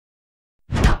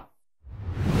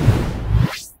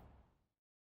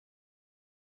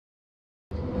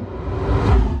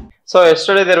So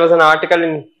yesterday there was an article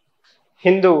in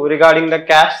Hindu regarding the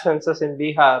caste census in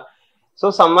Bihar.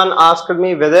 So someone asked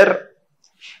me whether,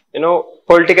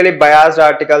 politically biased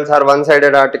articles or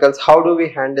one-sided articles, how do we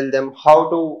handle them? How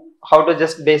to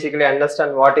just basically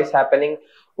understand what is happening?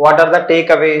 What are the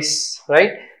takeaways,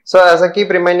 right? So as I keep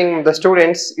reminding the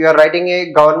students, you are writing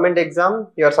a government exam,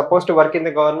 you are supposed to work in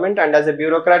the government, and as a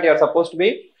bureaucrat, you are supposed to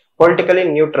be politically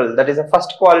neutral. That is the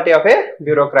first quality of a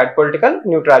bureaucrat, political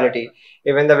neutrality.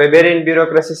 Even the Weberian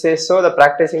bureaucracy says so, the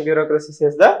practicing bureaucracy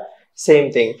says the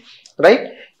same thing,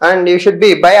 right? And you should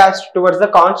be biased towards the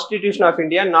Constitution of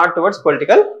India, not towards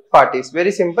political parties.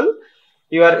 Very simple.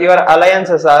 Your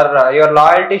alliances are, your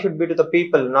loyalty should be to the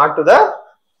people, not to the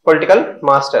political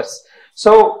masters.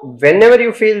 So whenever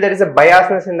you feel there is a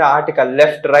biasness in the article,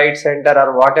 left, right, center,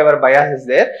 or whatever bias is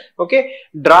there, okay,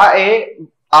 draw a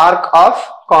arc of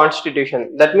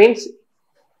Constitution. That means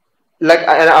like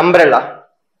an umbrella.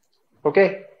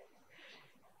 Okay.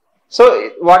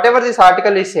 So whatever this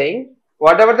article is saying,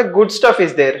 whatever the good stuff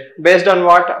is there, based on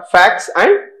what facts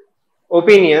and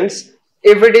opinions,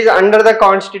 if it is under the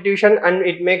Constitution and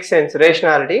it makes sense,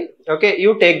 rationality, okay,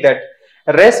 you take that.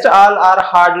 Rest all are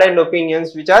hardline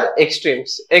opinions which are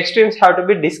extremes. Extremes have to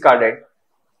be discarded.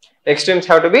 Extremes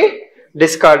have to be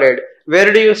discarded.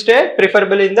 Where do you stay?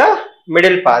 Preferably in the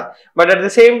middle path. But at the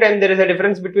same time, there is a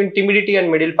difference between timidity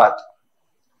and middle path.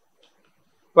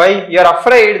 Why? You are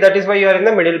afraid, that is why you are in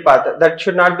the middle path. That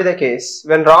should not be the case.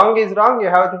 When wrong is wrong, you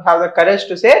have to have the courage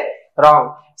to say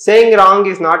wrong. Saying wrong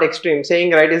is not extreme.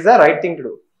 Saying right is the right thing to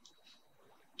do.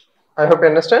 I hope you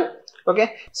understand.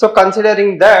 Okay. So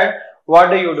considering that,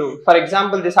 what do you do? For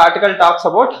example, this article talks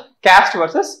about caste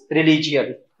versus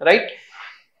religion, right?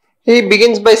 He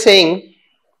begins by saying,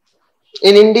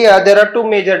 in India, there are two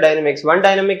major dynamics. One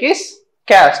dynamic is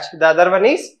caste, the other one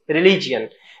is religion.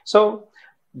 So,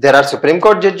 there are Supreme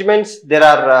Court judgments, there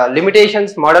are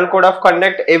limitations, model code of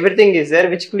conduct, everything is there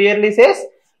which clearly says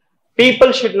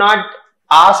people should not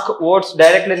ask votes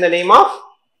directly in the name of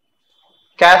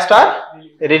caste or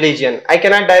religion. I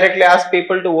cannot directly ask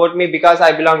people to vote me because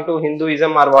I belong to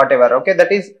Hinduism or whatever. Okay,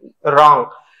 that is wrong.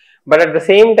 But at the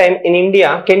same time, in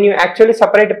India, can you actually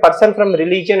separate a person from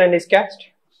religion and his caste?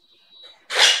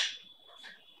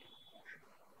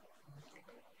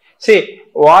 See,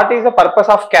 what is the purpose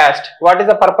of caste? What is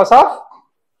the purpose of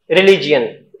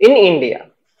religion in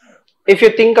India? If you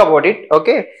think about it,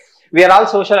 okay, we are all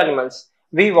social animals.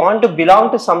 We want to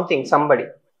belong to something, somebody.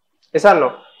 Yes or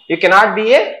no? You cannot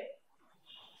be a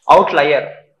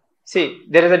outlier. See,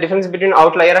 there is a difference between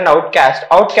outlier and outcast.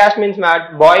 Outcast means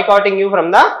boycotting you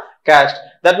from the caste.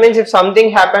 That means if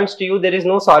something happens to you, there is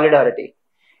no solidarity.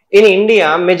 In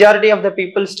India, majority of the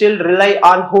people still rely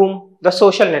on whom? The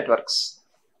social networks.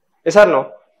 Yes or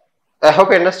no? I hope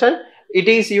you understand. It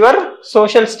is your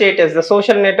social status, the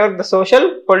social network, the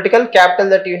social political capital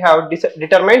that you have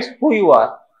determines who you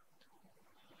are.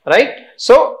 Right?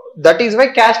 So, that is why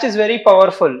caste is very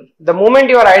powerful. The moment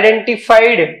you are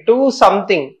identified to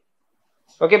something,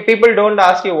 okay, people don't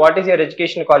ask you what is your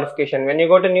education qualification. When you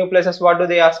go to new places, what do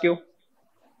they ask you?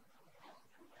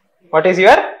 What is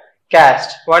your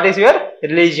caste? What is your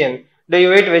religion? Do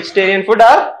you eat vegetarian food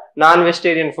or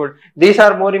non-vegetarian food? These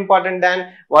are more important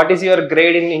than what is your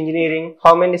grade in engineering,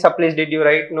 how many supplies did you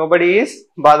write. Nobody is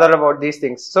bothered about these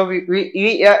things. So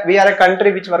we are a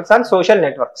country which works on social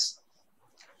networks.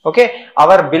 Okay,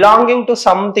 our belonging to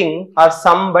something or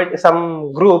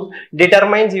some group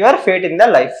determines your fate in the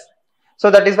life.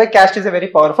 So that is why caste is a very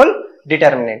powerful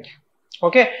determinant.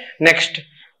 Okay, next,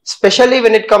 especially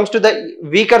when it comes to the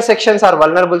weaker sections or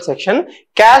vulnerable section,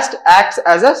 caste acts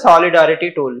as a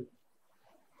solidarity tool.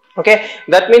 Okay,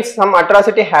 that means some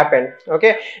atrocity happened.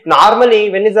 Okay, normally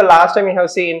when is the last time you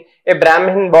have seen a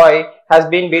Brahmin boy has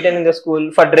been beaten in the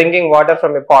school for drinking water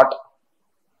from a pot?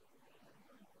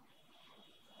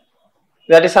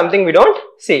 That is something we don't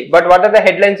see. But what are the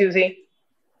headlines you see?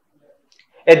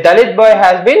 A Dalit boy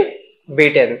has been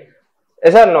beaten.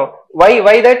 Yes or no?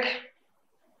 Why that?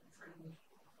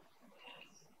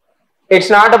 It's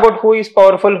not about who is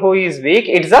powerful, who is weak.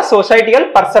 It's the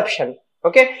societal perception.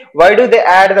 Okay. Why do they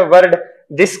add the word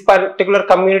this particular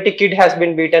community kid has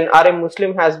been beaten or a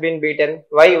Muslim has been beaten?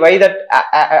 Why that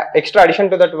extra addition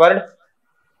to that word?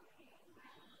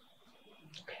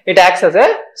 It acts as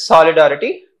a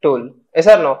solidarity tool. Yes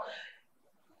or no?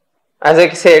 As I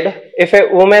said, if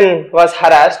a woman was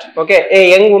harassed, okay, a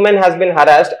young woman has been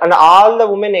harassed and all the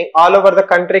women all over the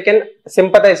country can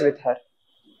sympathize with her.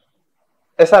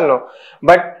 Yes or no?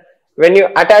 But when you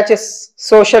attach a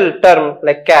social term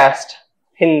like caste,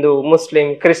 Hindu,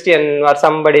 Muslim, Christian or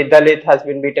somebody, Dalit has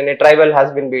been beaten, a tribal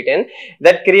has been beaten,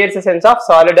 that creates a sense of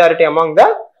solidarity among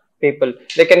the people.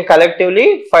 They can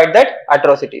collectively fight that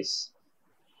atrocities.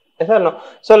 Yes or no?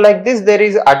 So like this, there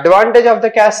is advantage of the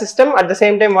caste system. At the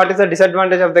same time, what is the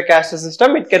disadvantage of the caste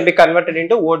system? It can be converted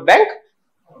into vote bank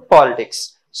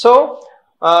politics. So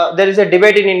there is a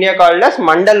debate in India called as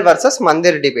Mandal versus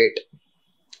Mandir debate.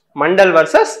 Mandal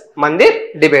versus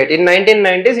Mandir debate. In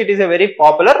 1990s, it is a very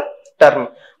popular term.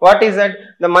 What is that?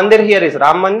 The Mandir here is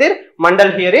Ram Mandir,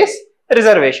 Mandal here is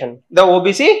reservation, the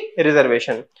OBC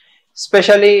reservation.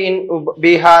 Especially in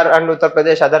Bihar and Uttar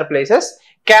Pradesh, other places,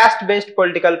 caste-based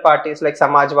political parties like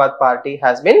Samajwad Party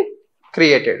has been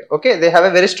created. Okay, they have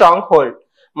a very strong hold.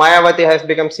 Mayawati has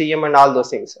become CM and all those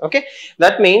things. Okay,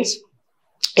 that means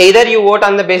either you vote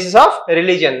on the basis of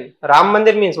religion. Ram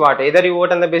Mandir means what? Either you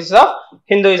vote on the basis of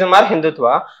Hinduism or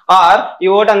Hindutva, or you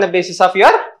vote on the basis of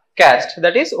your caste,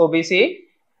 that is OBC.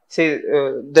 See,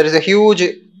 there is a huge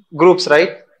groups,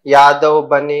 right? Yadav,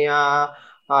 Baniya,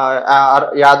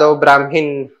 Yadav,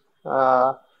 Brahmin,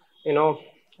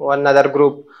 one other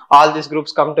group. All these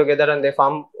groups come together and they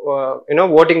form,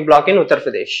 voting block in Uttar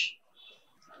Pradesh.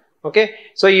 Okay,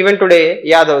 so even today,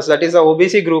 Yadavs, that is the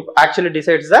OBC group, actually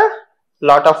decides the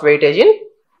lot of weightage in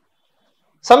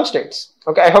some states.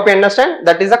 Okay, I hope you understand.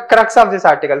 That is the crux of this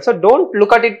article. So don't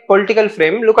look at it political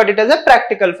frame, look at it as a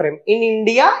practical frame. In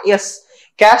India, yes,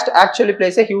 caste actually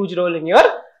plays a huge role in your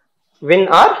win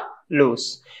or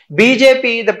lose.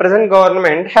 BJP, the present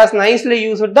government, has nicely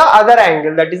used the other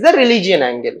angle, that is the religion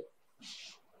angle.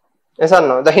 Yes or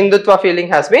no? The Hindutva feeling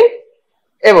has been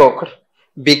evoked.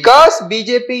 Because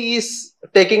BJP is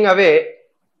taking away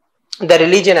the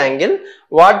religion angle,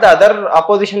 what the other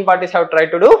opposition parties have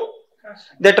tried to do?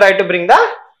 They try to bring the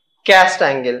caste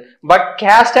angle. But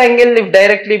caste angle, if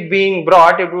directly being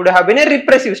brought, it would have been a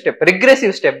repressive step,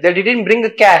 regressive step. They didn't bring the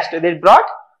caste, they brought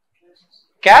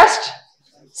caste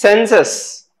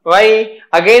census. Why?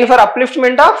 Again for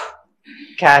upliftment of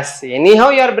caste. Anyhow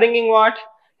you are bringing what?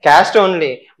 Caste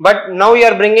only. But now you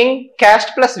are bringing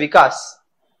caste plus Vikas.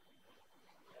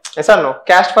 Yes or no?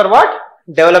 Caste for what?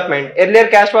 Development. Earlier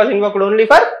caste was invoked only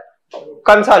for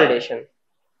consolidation.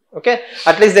 Okay.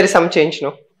 At least there is some change,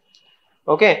 no?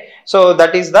 Okay. So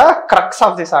that is the crux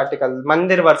of this article.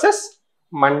 Mandir versus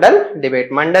Mandal debate.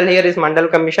 Mandal here is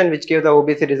Mandal Commission, which gave the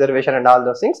OBC reservation and all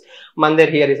those things. Mandir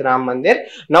here is Ram Mandir.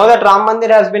 Now that Ram Mandir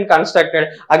has been constructed,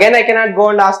 again I cannot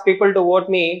go and ask people to vote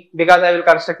me because I will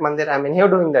construct Mandir. I mean, you're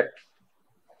doing that.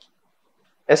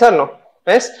 Yes or no?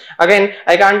 Yes. Again,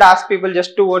 I can't ask people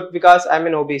just to vote because I'm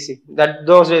an OBC. That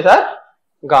those days are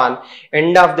gone.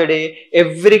 End of the day,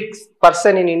 every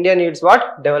person in India needs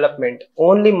what? Development.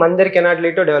 Only Mandir cannot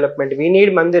lead to development. We need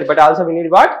Mandir, but also we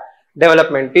need what?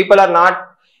 Development. People are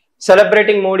not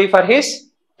celebrating Modi for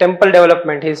his temple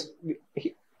development.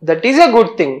 That is a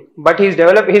good thing, but he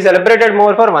celebrated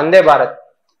more for Vande Bharat.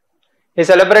 He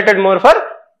celebrated more for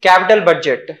capital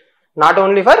budget, not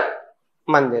only for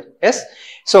Mandir. Yes.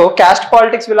 So caste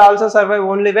politics will also survive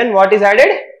only when what is added?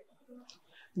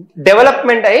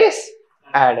 Development is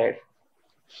added.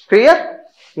 Clear?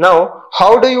 Now,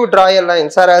 how do you draw a line?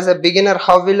 Sir, as a beginner,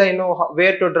 how will I know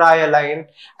where to draw a line?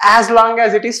 As long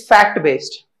as it is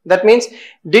fact-based. That means,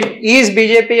 is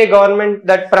BJP a government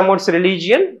that promotes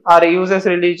religion or uses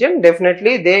religion?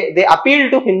 Definitely, they appeal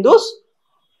to Hindus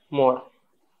more.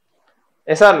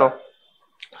 Yes or no?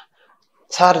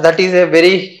 Sir, that is a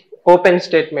very open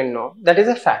statement. No, that is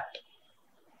a fact.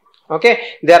 Okay,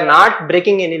 they are not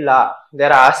breaking any law. They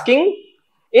are asking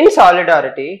in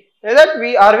solidarity that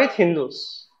we are with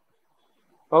Hindus.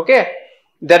 Okay,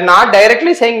 they are not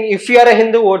directly saying if you are a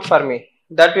Hindu, vote for me.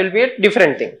 That will be a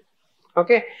different thing.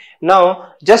 Okay,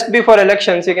 now just before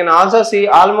elections, you can also see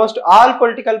almost all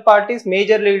political parties,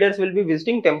 major leaders will be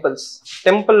visiting temples.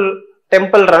 Temple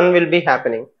run will be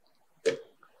happening.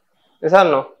 Yes or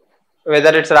no?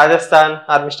 Whether it's Rajasthan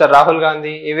or Mr. Rahul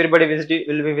Gandhi, everybody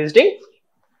will be visiting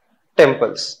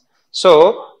temples.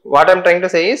 So what I'm trying to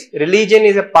say is, religion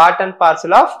is a part and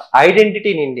parcel of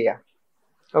identity in India.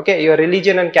 Okay, your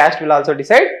religion and caste will also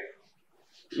decide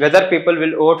whether people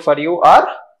will vote for you or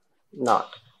not.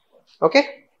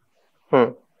 Okay.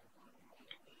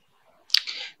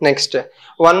 Next,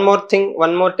 one more thing,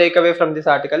 one more takeaway from this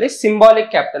article is symbolic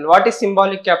capital. What is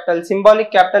symbolic capital?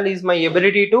 Symbolic capital is my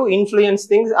ability to influence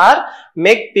things or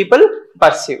make people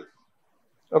perceive.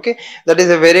 Okay, that is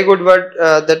a very good word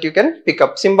that you can pick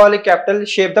up. Symbolic capital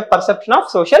shape the perception of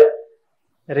social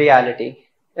reality.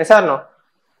 Yes or no?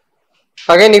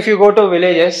 Again, if you go to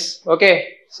villages,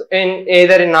 okay, so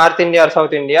either in North India or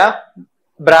South India,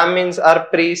 Brahmins or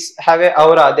priests have a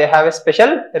aura. They have a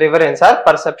special reverence or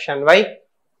perception. Why?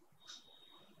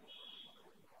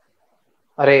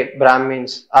 Array,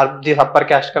 Brahmins or this upper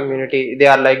caste community, they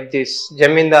are like this,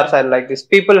 Jamindars are like this.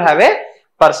 People have a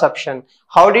perception.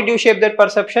 How did you shape that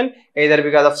perception? Either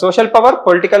because of social power,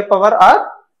 political power,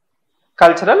 or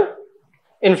cultural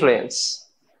influence.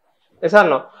 Yes or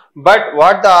no? But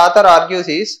what the author argues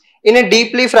is, in a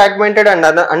deeply fragmented and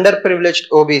underprivileged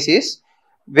OBCs,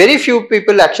 very few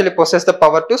people actually possess the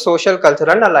power to social,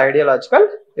 cultural and ideological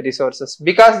resources,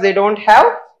 because they don't have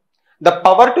the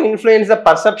power to influence the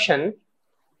perception.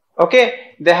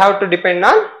 Okay, they have to depend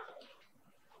on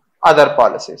other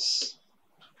policies,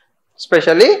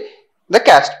 especially the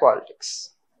caste politics.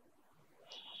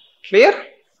 Clear?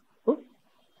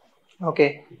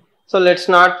 Okay, so let's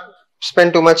not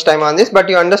spend too much time on this, but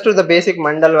you understood the basic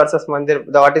mandal versus mandir,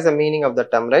 what is the meaning of the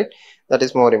term, right? That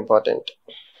is more important.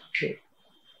 Okay.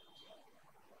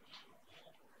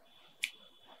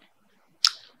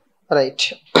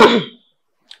 Right.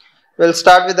 We'll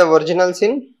start with the original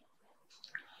sin.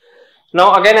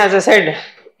 Now again, as I said,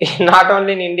 not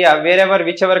only in India, wherever,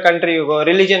 whichever country you go,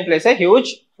 religion plays a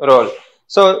huge role.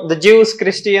 So the Jews,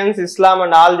 Christians, Islam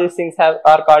and all these things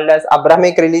are called as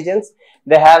Abrahamic religions.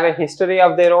 They have a history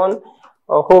of their own.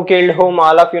 Who killed whom,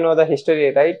 all of you know the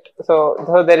history, right?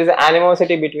 So there is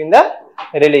animosity between the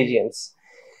religions.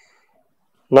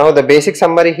 Now the basic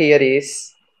summary here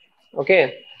is,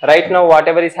 okay, right now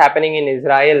whatever is happening in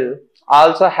Israel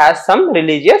also has some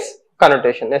religious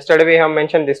connotation. Yesterday we have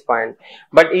mentioned this point.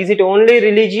 But is it only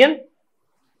religion?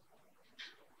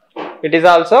 It is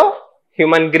also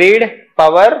human greed,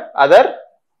 power, other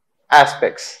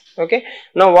aspects. Okay.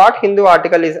 Now what Hindu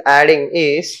article is adding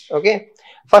is, okay,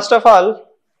 first of all,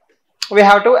 we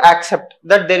have to accept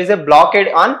that there is a blockade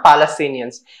on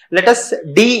Palestinians. Let us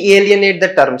de-alienate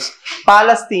the terms.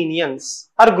 Palestinians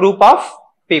are group of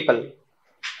people.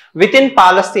 Within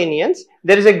Palestinians,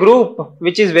 there is a group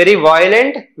which is very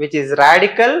violent, which is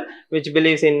radical, which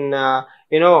believes in,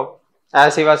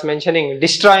 as he was mentioning,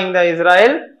 destroying the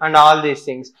Israel and all these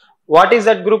things. What is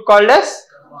that group called as?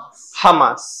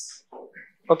 Hamas.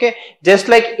 Okay. Just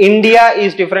like India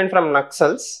is different from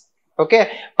Naxals. Okay.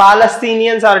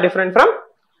 Palestinians are different from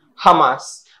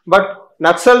Hamas. But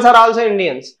Naxals are also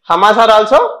Indians. Hamas are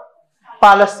also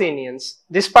Palestinians.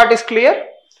 This part is clear.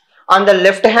 On the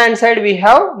left hand side we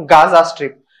have Gaza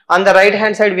Strip. On the right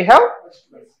hand side we have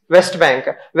West Bank.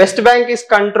 West Bank is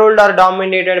controlled or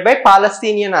dominated by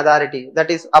Palestinian Authority.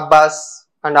 That is Abbas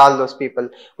and all those people.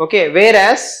 Okay.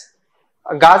 Whereas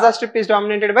Gaza Strip is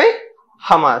dominated by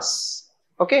Hamas.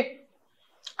 Okay.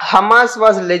 Hamas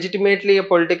was legitimately a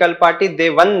political party.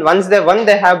 They won. Once they won,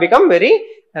 they have become very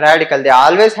radical. They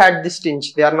always had this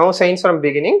tinge. They are no saints from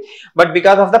beginning. But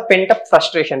because of the pent-up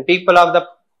frustration, people of the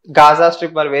Gaza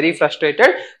Strip were very frustrated.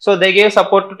 So they gave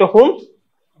support to whom?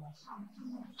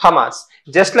 Hamas.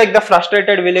 Just like the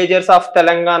frustrated villagers of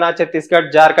Telangana,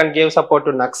 Chhattisgarh, Jharkhand gave support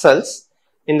to Naxals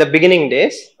in the beginning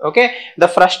days. Okay. The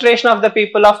frustration of the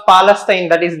people of Palestine,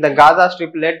 that is the Gaza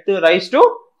Strip, led to rise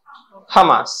to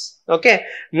Hamas. Okay.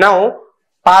 Now,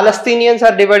 Palestinians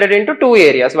are divided into two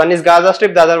areas. One is Gaza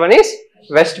Strip, the other one is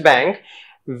West Bank.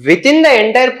 Within the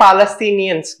entire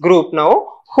Palestinians group now,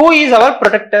 who is our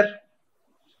protector?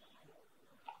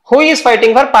 Who is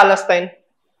fighting for Palestine?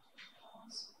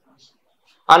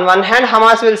 On one hand,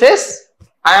 Hamas will say,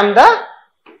 I am the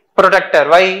protector.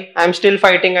 Why? I am still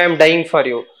fighting, I am dying for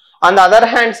you. On the other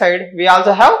hand side, we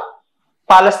also have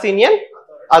Palestinian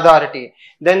Authority.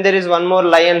 Then there is one more,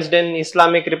 Lions Den,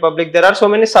 Islamic Republic. There are so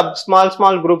many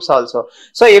small groups also.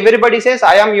 So everybody says,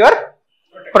 I am your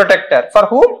protector. For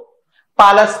whom?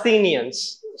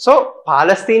 Palestinians. So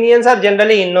Palestinians are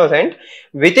generally innocent.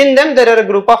 Within them there are a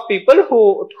group of people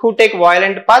who take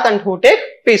violent path and who take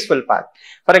peaceful path.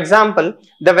 For example,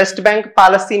 the West Bank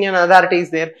Palestinian Authority is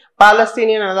there.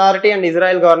 Palestinian Authority and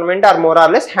Israel government are more or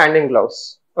less hand in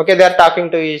gloves. Okay, they are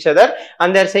talking to each other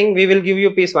and they are saying, we will give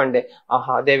you peace one day.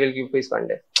 Aha, they will give peace one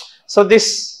day. So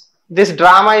this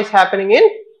drama is happening in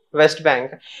West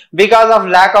Bank. Because of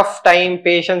lack of time,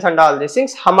 patience and all these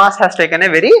things, Hamas has taken a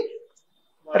very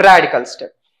radical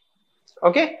step.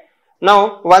 Okay.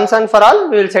 Now, once and for all,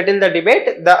 we will settle the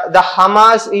debate. The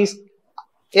Hamas is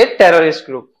a terrorist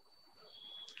group.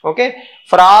 Okay.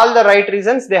 For all the right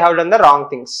reasons, they have done the wrong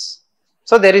things.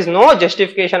 So, there is no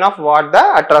justification of what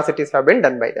the atrocities have been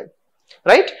done by them.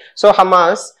 Right. So,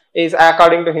 Hamas is,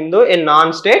 according to Hindu, a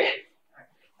non-state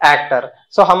actor.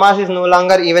 So, Hamas is no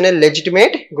longer even a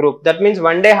legitimate group. That means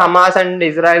one day Hamas and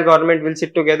Israel government will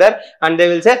sit together and they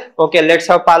will say, okay, let's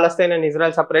have Palestine and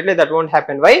Israel separately. That won't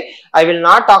happen. Why? I will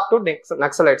not talk to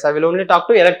Naxalites. I will only talk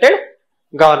to elected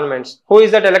governments. Who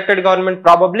is that elected government?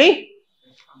 Probably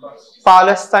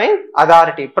Palestine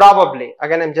Authority. Probably.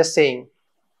 Again, I'm just saying.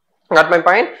 Got my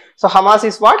point? So Hamas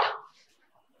is what?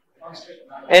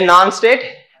 A non-state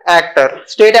actor.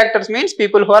 State actors means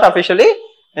people who are officially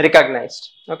recognized.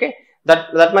 Okay,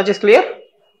 that much is clear.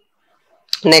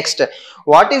 Next,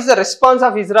 what is the response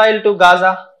of Israel to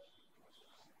Gaza?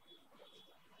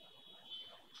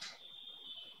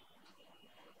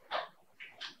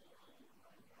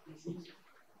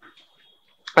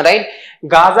 Right,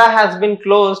 Gaza has been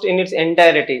closed in its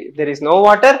entirety. There is no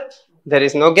water, there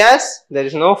is no gas, there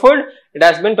is no food. It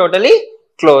has been totally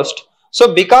closed.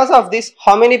 So because of this,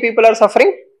 how many people are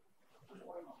suffering?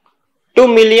 2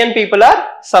 million people are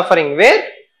suffering. Where?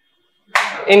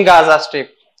 In Gaza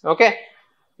Strip. Okay,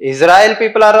 Israel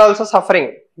people are also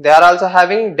suffering. They are also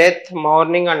having death,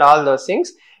 mourning and all those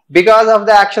things. Because of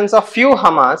the actions of few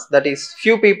Hamas, that is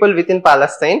few people within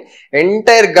Palestine,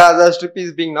 entire Gaza Strip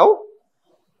is being now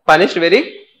punished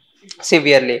very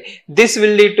severely. This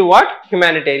will lead to what?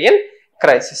 Humanitarian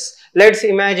crisis. Let's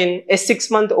imagine a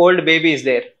 6-month-old baby is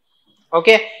there.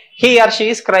 Okay, he or she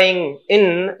is crying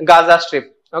in Gaza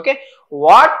Strip. Okay,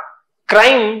 what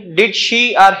crime did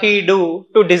she or he do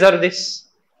to deserve this?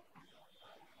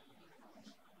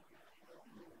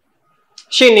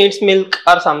 She needs milk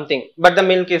or something, but the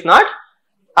milk is not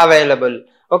available.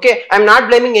 Okay, I am not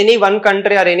blaming any one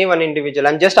country or any one individual. I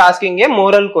am just asking a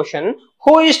moral question.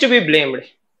 Who is to be blamed?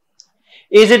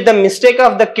 Is it the mistake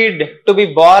of the kid to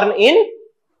be born in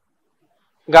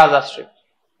Gaza Strip?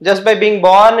 Just by being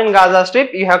born in Gaza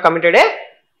Strip, you have committed a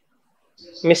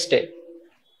mistake.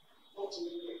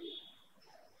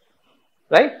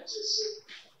 Right?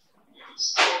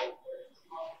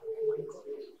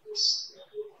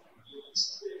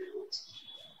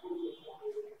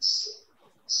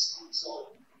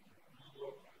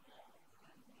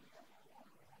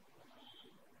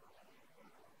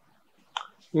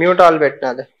 Mute all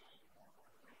betnade.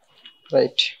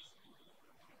 Right.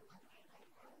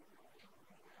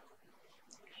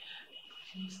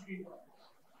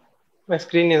 My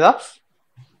screen is off.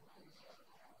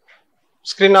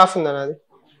 Screen off in the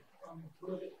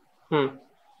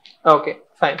Okay,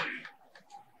 fine.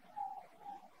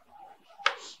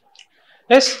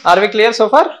 Yes, are we clear so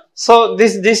far? So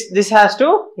this has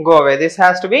to go away. This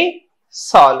has to be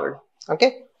solved.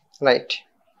 Okay, right.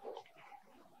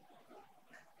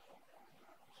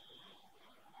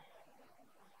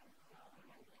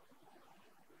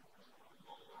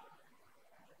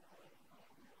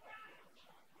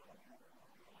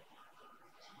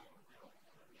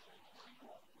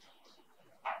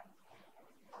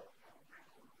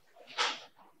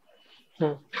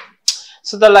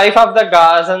 So the life of the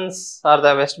Gazans or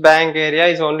the West Bank area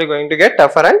is only going to get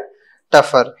tougher and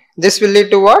tougher. This will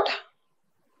lead to what?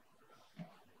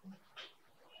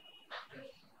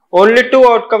 Only two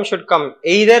outcomes should come.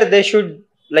 Either they should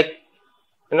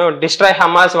destroy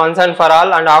Hamas once and for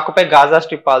all and occupy Gaza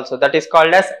Strip also. That is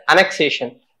called as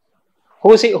annexation.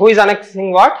 Who is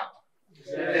annexing what?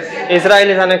 Israel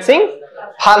is annexing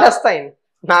Palestine,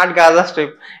 not Gaza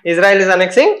Strip. Israel is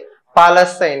annexing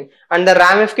Palestine, and the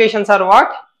ramifications are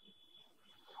what?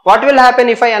 What will happen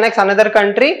if I annex another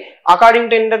country? According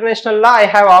to international law, I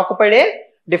have occupied a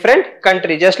different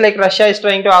country. Just like Russia is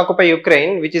trying to occupy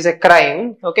Ukraine, which is a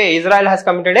crime. Okay, Israel has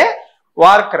committed a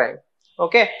war crime.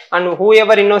 Okay, and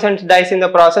whoever innocent dies in the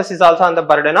process is also on the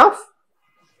burden of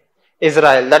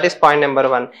Israel. That is point number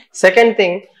one. Second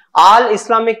thing, all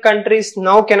Islamic countries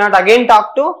now cannot again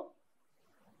talk to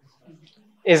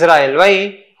Israel.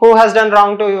 Why? Who has done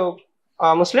wrong to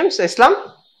Muslims? Islam?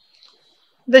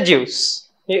 The Jews.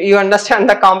 You understand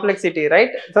the complexity,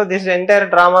 right? So this entire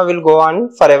drama will go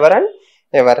on forever and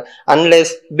ever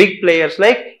unless big players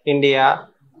like India,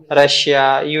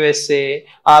 Russia, USA,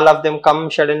 all of them come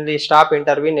suddenly, stop,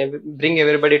 intervene, bring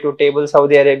everybody to table,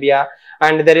 Saudi Arabia,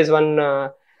 and there is one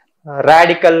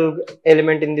radical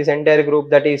element in this entire group,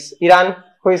 that is Iran,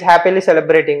 who is happily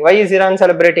celebrating. Why is Iran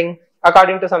celebrating?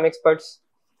 According to some experts,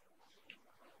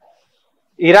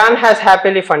 Iran has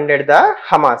happily funded the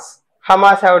Hamas.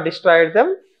 Hamas have destroyed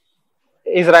them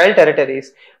Israel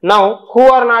territories. Now, who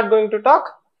are not going to talk?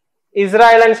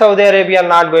 Israel and Saudi Arabia are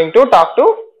not going to talk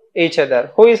to each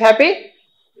other. Who is happy?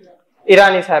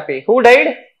 Iran is happy. Who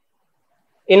died?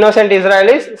 Innocent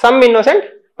Israelis, some innocent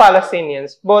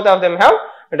Palestinians. Both of them have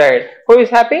died. Who is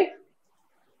happy?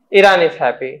 Iran is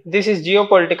happy. This is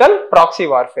geopolitical proxy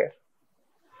warfare.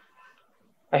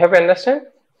 I hope you understand.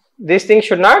 These things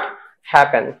should not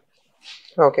happen.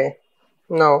 Okay.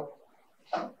 Now,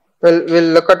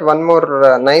 we'll look at one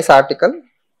more nice article.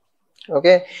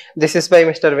 Okay. This is by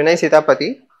Mr. Vinay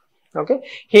Sitapati. Okay.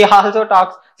 He also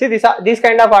talks, see these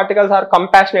kind of articles are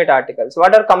compassionate articles.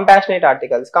 What are compassionate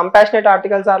articles? Compassionate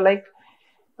articles are like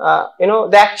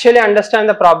they actually understand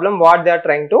the problem, what they are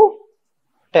trying to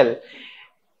tell.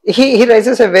 He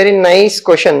raises a very nice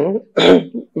question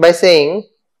by saying,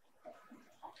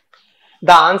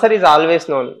 the answer is always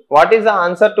known. What is the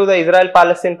answer to the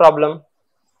Israel-Palestine problem?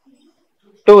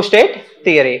 Two-state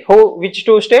theory. Which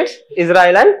two states?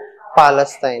 Israel and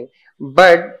Palestine.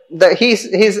 But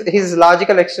his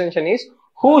logical extension is,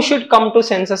 who should come to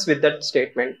census with that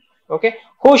statement? Okay,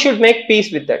 who should make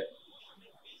peace with that?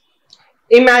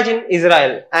 Imagine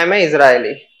Israel. I am an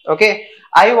Israeli. Okay,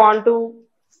 I want to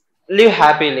live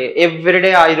happily every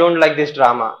day. I don't like this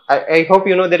drama. I hope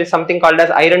you know there is something called as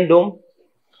Iron Dome.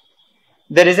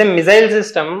 There is a missile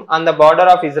system on the border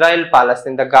of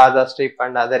Israel-Palestine, the Gaza Strip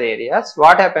and other areas.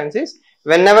 What happens is,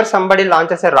 whenever somebody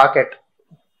launches a rocket,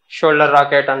 shoulder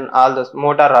rocket and all those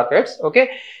motor rockets, okay,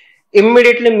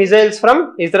 immediately missiles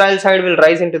from Israel side will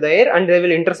rise into the air and they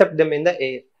will intercept them in the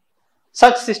air.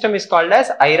 Such system is called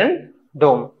as Iron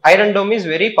Dome. Iron Dome is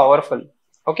very powerful.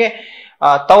 Okay,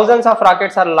 thousands of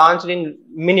rockets are launched in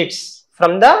minutes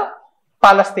from the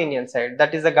Palestinian side,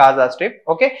 that is the Gaza Strip.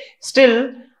 Okay,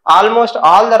 still almost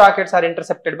all the rockets are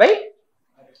intercepted by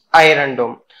Iron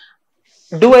Dome.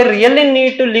 Do I really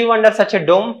need to live under such a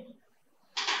dome?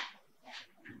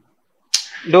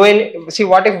 See,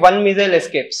 what if one missile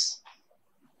escapes?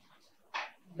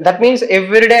 That means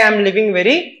every day I am living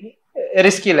very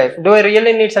risky life. Do I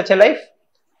really need such a life?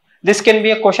 This can be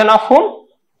a question of whom?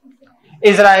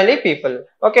 Israeli people.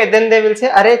 Okay, then they will say,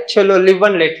 "Arey, chalo, live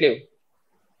and let live."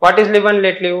 What is live and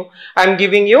let live? I am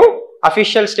giving you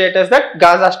official status that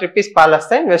Gaza Strip is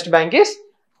Palestine, West Bank is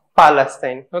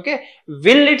Palestine. Okay,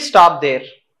 will it stop there?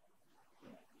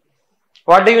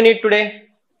 What do you need today?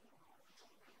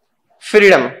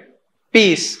 Freedom,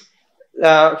 peace,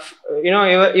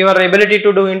 your ability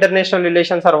to do international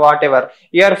relations or whatever.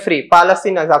 You are free.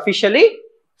 Palestine is officially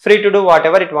free to do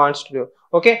whatever it wants to do.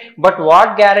 Okay, but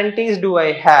what guarantees do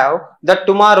I have that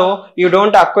tomorrow you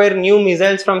don't acquire new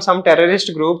missiles from some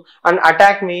terrorist group and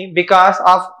attack me because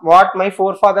of what my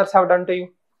forefathers have done to you?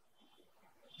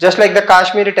 Just like the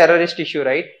Kashmiri terrorist issue,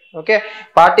 right? Okay,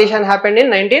 partition happened in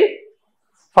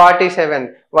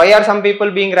 1947. Why are some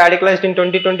people being radicalized in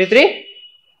 2023?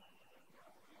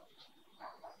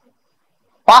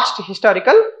 Past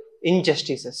historical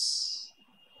injustices.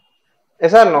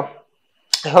 Yes or no?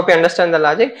 I hope you understand the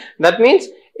logic. That means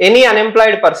any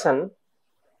unemployed person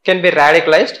can be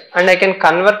radicalized and I can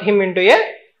convert him into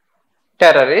a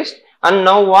terrorist, and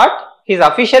now what? He is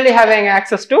officially having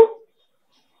access to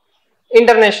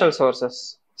international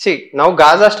sources. See, now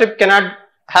Gaza Strip cannot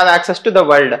have access to the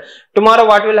world. Tomorrow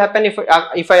what will happen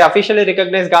if I officially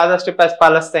recognize Gaza Strip as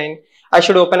Palestine? I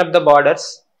should open up the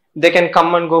borders. They can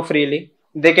come and go freely.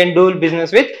 They can do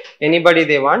business with anybody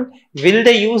they want. Will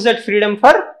they use that freedom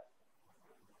for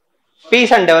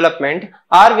peace and development,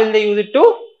 or will they use it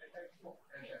to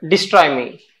destroy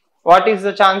me? What is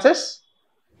the chances?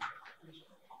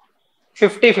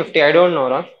 50-50. I don't know.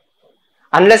 No?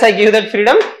 Unless I give that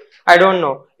freedom, I don't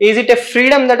know. Is it a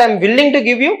freedom that I am willing to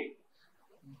give you?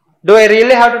 Do I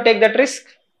really have to take that risk?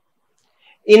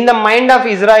 In the mind of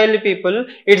Israeli people,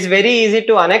 it's very easy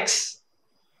to annex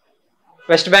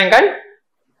West Bank and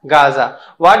Gaza.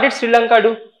 What did Sri Lanka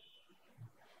do?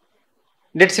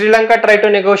 Did Sri Lanka try to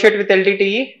negotiate with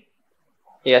LTTE?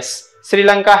 Yes. Sri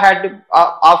Lanka had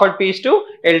offered peace to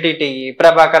LTTE,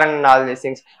 Prabhakaran and all these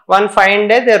things. One fine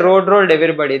day, they rolled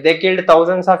everybody. They killed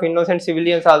thousands of innocent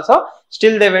civilians also.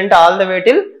 Still they went all the way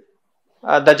till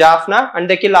the Jaffna and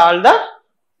they killed all the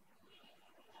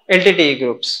LTTE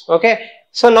groups. Okay.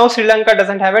 So now Sri Lanka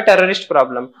doesn't have a terrorist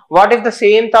problem. What if the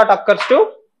same thought occurs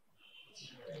to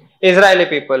Israeli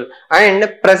people?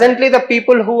 And presently the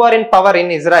people who are in power in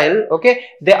Israel, okay,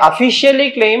 they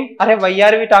officially claim, why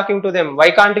are we talking to them?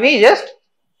 Why can't we just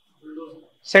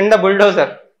send the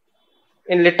bulldozer?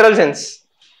 In literal sense.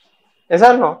 Yes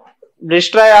or no?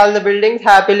 Destroy all the buildings,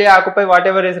 happily occupy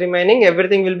whatever is remaining,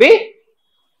 everything will be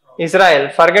Israel.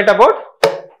 Forget about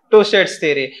two states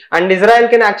theory. And Israel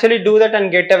can actually do that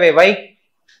and get away. Why?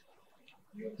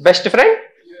 Best friend?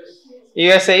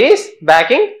 USA is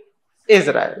backing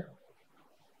Israel.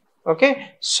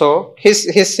 Okay, so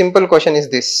his simple question is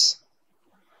this.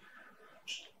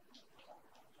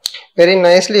 Very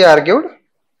nicely argued.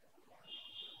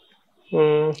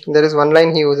 There is one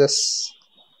line he uses.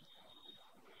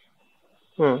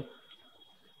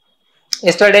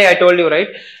 Yesterday I told you, right?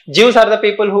 Jews are the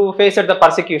people who faced the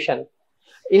persecution.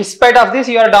 In spite of this,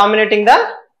 you are dominating the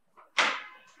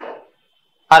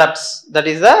Arabs, that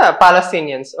is the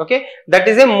Palestinians. Okay, that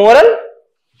is a moral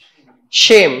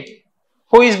shame.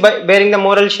 Who is bearing the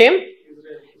moral shame?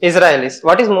 Israelis.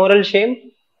 What is moral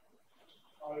shame?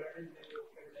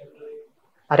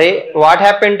 Arey, what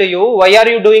happened to you? Why are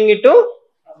you doing it to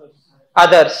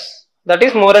others? That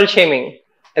is moral shaming.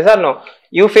 Yes or no?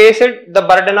 You faced the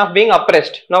burden of being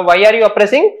oppressed. Now, why are you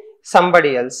oppressing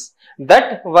somebody else?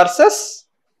 That versus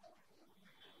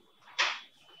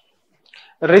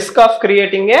risk of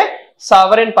creating a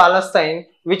sovereign Palestine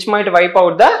which might wipe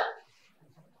out the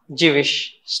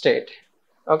Jewish state.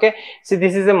 Okay. See,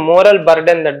 this is a moral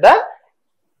burden that the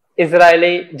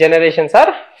Israeli generations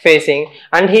are facing,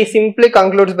 and he simply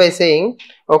concludes by saying,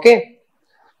 okay,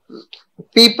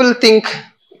 people think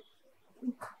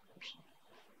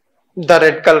the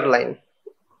red color line.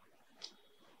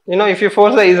 You know, if you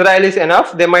force the Israelis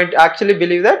enough, they might actually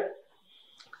believe that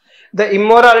the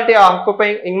immorality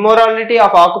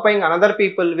of occupying another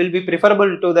people will be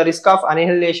preferable to the risk of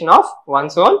annihilation of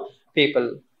one's own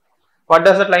people. What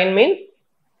does that line mean?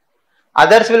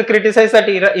 Others will criticize that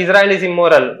Israel is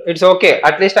immoral. It's okay.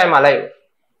 At least I am alive.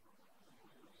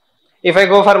 If I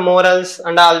go for morals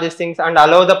and all these things and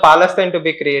allow the Palestine to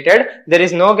be created, there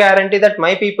is no guarantee that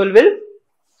my people will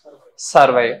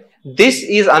survive. This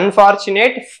is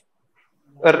unfortunate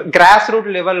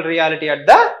grassroots level reality at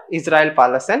the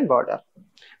Israel-Palestine border.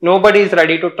 Nobody is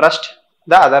ready to trust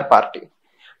the other party.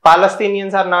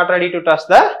 Palestinians are not ready to trust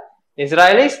the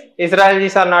Israelis.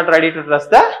 Israelis are not ready to trust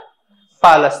the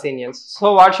Palestinians.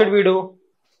 So what should we do?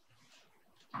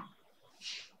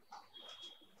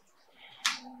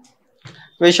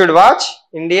 We should watch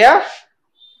India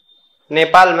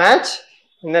Nepal match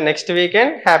in the next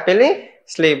weekend, happily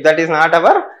sleep. That is not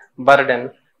our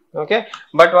burden. Okay.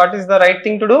 But what is the right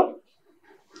thing to do?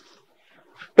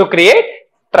 To create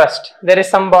trust. There is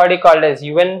some body called as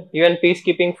UN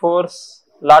peacekeeping force.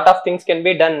 Lot of things can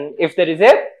be done if there is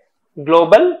a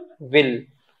global will.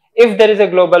 If there is a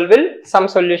global will, some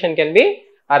solution can be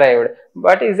arrived.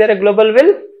 But is there a global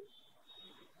will?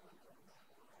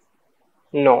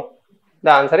 No.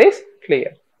 The answer is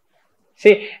clear.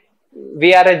 See,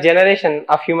 we are a generation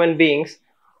of human beings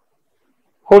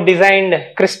who designed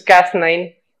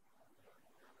CRISPR-Cas9,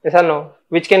 yes or no,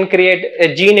 which can create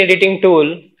a gene editing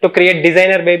tool to create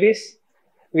designer babies.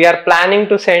 We are planning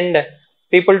to send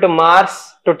people to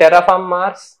Mars, to terraform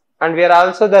Mars. And we are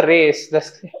also the race, the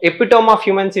epitome of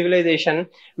human civilization,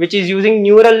 which is using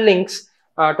neural links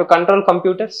to control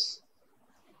computers.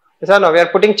 So now we are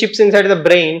putting chips inside the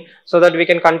brain so that we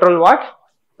can control what?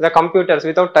 The computers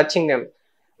without touching them.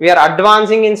 We are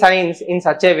advancing in science in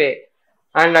such a way.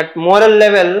 And at moral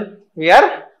level, we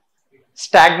are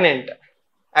stagnant.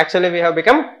 Actually, we have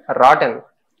become rotten.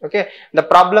 Okay. The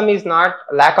problem is not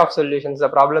lack of solutions. The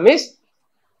problem is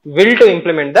will to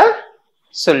implement the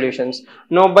solutions.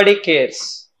 Nobody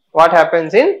cares what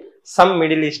happens in some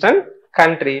Middle Eastern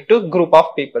country to group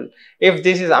of people. If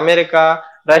this is America,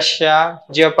 Russia,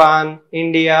 Japan,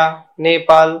 India,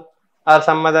 Nepal or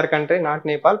some other country, not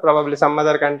Nepal, probably some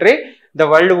other country, the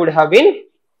world would have been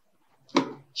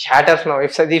shattered now.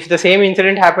 If the same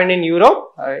incident happened in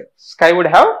Europe, sky would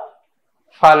have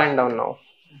fallen down now.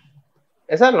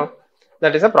 Yes or no?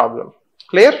 That is a problem.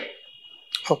 Clear?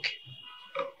 Okay.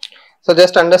 So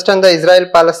just understand the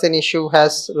Israel-Palestine issue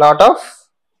has a lot of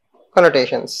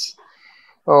connotations.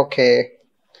 Okay.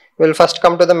 We'll first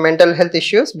come to the mental health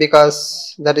issues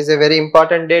because that is a very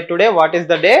important day today. What is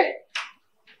the day?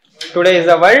 Today is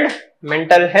the World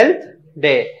Mental Health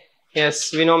Day.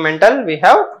 Yes, we know mental, we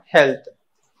have health.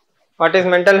 What is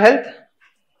mental health?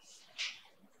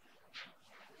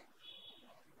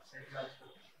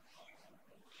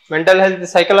 Mental health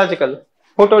is psychological.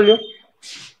 Who told you?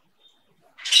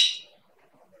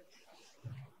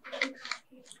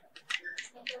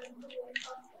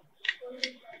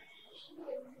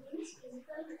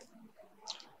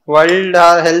 World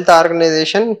Health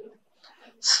Organization.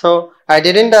 So I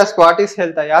didn't ask what is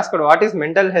health, I asked what is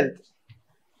mental health.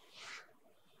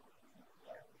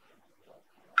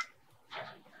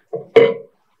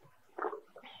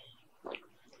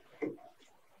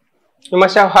 You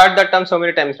must have heard that term so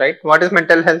many times, right? What is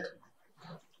mental health?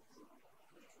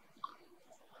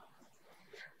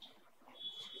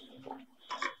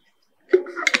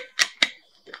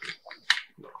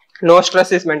 No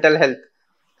stress is mental health.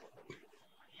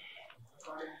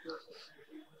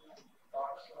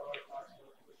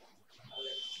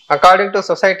 According to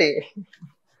society.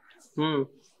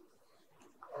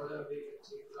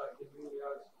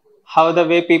 How the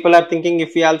way people are thinking,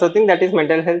 if we also think, that is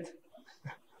mental health.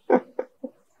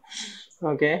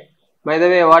 Okay. By the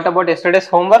way, what about yesterday's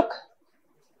homework?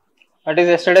 What is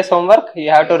yesterday's homework?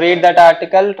 You have to read that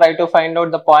article, try to find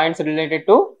out the points related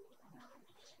to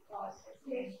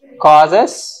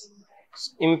causes,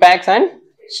 impacts and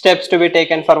steps to be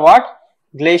taken for what?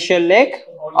 Glacial lake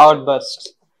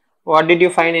outbursts. What did you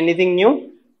find? Anything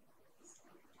new?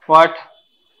 What?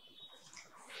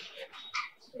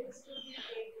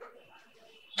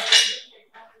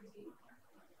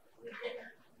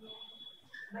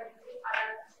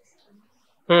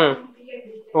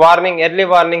 Warning, early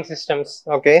warning systems.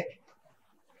 Okay.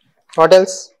 What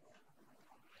else?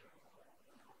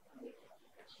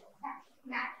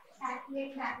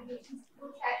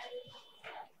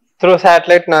 Through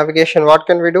satellite navigation, what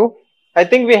can we do? I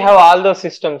think we have all those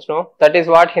systems, no? That is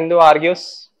what Hindu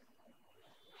argues.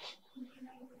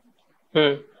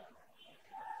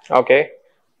 Okay.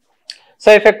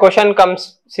 So if a question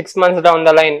comes 6 months down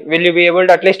the line, will you be able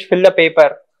to at least fill the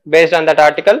paper based on that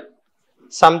article?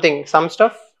 Something, some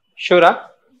stuff? Sure? Huh?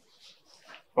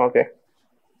 Okay.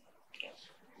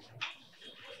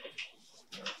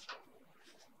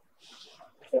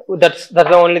 That's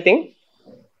the only thing.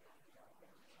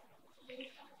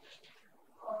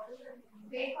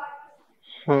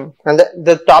 And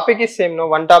the topic is same, no?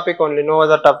 One topic only, no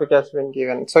other topic has been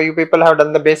given. So you people have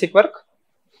done the basic work?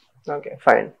 Okay,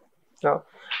 fine. Now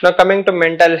coming to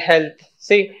mental health.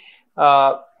 See,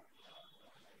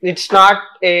 it's not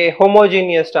a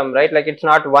homogeneous term, right? Like it's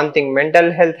not one thing.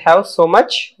 Mental health has so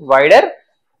much wider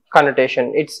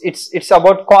connotation. It's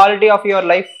about quality of your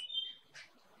life.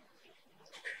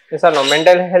 Yes or no?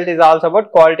 Mental health is also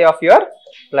about quality of your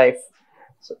life.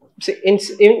 So, see,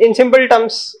 in simple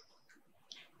terms,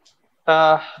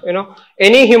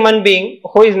 any human being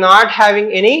who is not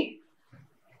having any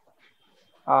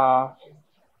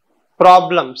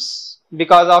problems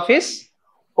because of his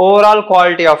overall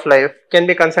quality of life can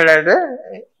be considered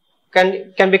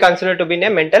can be considered to be in a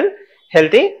mental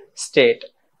healthy state,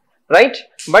 right?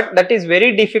 But that is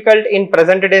very difficult in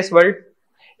present today's world.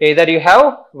 Either you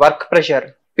have work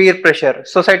pressure, peer pressure,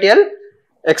 societal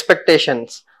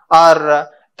expectations, or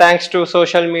thanks to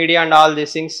social media and all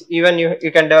these things, even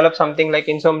you can develop something like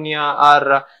insomnia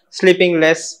or sleeping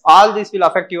less. All this will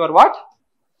affect your what?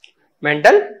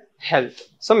 Mental health.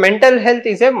 So mental health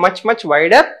is a much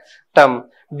wider term.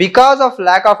 Because of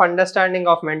lack of understanding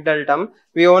of mental term,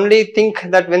 we only think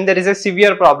that when there is a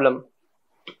severe problem.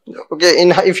 Okay,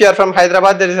 if you are from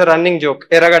Hyderabad, there is a running joke,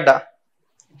 Eragadda.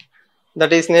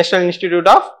 That is National Institute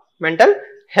of Mental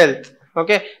Health.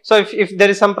 Okay, so if there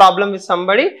is some problem with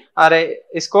somebody,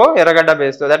 isko Eragadda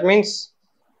base do. That means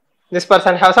this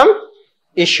person has some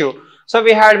issue. So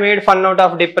we had made fun out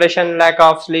of depression, lack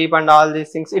of sleep and all these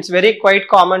things. It's very quite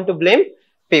common to blame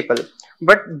people.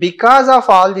 But because of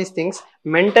all these things,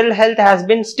 mental health has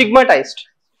been stigmatized.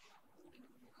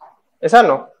 Yes or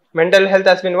no? Mental health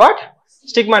has been what?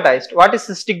 Stigmatized. What is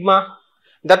the stigma?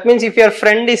 That means if your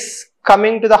friend is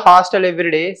coming to the hostel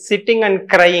every day, sitting and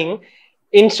crying,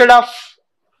 instead of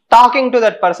talking to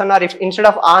that person, or instead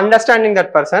of understanding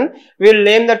that person, we will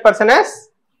name that person as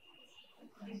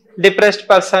depressed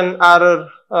person or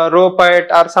row poet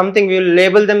or something. We will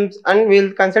label them and we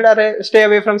will consider stay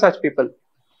away from such people.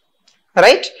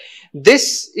 Right?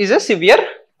 This is a severe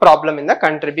problem in the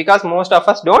country because most of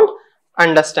us don't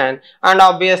understand. And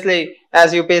obviously,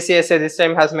 as UPSC this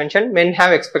time has mentioned, men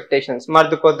have expectations.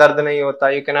 Mard ko dard nahi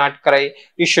hota, you cannot cry,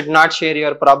 you should not share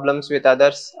your problems with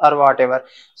others or whatever.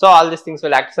 So all these things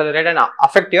will accelerate and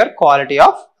affect your quality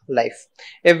of life.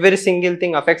 Every single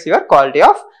thing affects your quality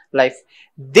of life.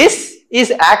 This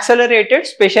is accelerated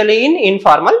especially in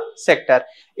informal sector.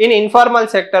 In informal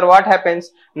sector, what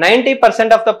happens?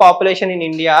 90% of the population in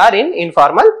India are in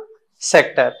informal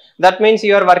sector. That means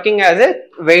you are working as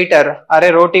a waiter or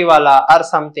a roti wala or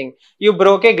something. You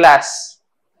broke a glass.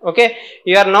 Okay,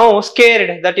 you are now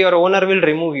scared that your owner will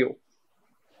remove you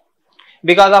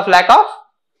because of lack of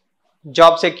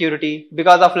job security,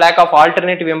 because of lack of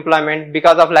alternative employment,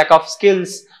 because of lack of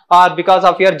skills, or because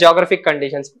of your geographic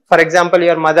conditions. For example,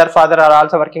 your mother, father are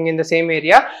also working in the same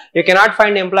area. You cannot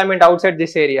find employment outside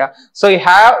this area. So you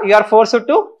are forced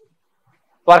to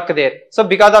work there. So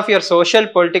because of your social,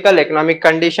 political, economic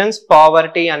conditions,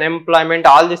 poverty, unemployment,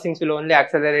 all these things will only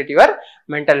accelerate your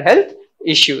mental health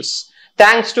issues.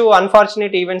 Thanks to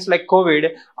unfortunate events like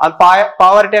COVID,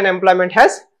 poverty and unemployment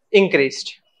has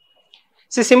increased.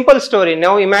 It's a simple story.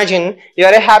 Now imagine you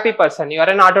are a happy person, you are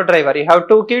an auto driver, you have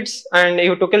 2 kids and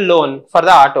you took a loan for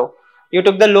the auto. You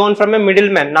took the loan from a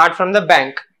middleman, not from the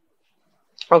bank.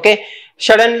 Okay,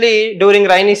 suddenly during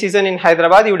rainy season in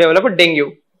Hyderabad, you develop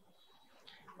dengue.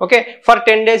 Okay, for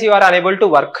 10 days you are unable to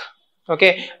work.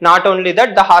 Okay, not only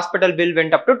that, the hospital bill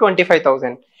went up to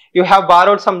 25,000. You have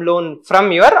borrowed some loan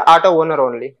from your auto owner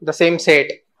only, the same Seth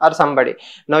or somebody.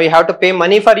 Now you have to pay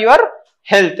money for your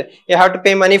health, you have to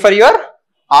pay money for your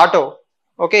auto.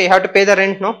 Okay, you have to pay the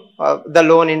rent, no, the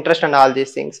loan, interest and all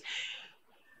these things.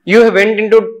 You went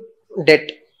into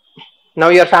debt. Now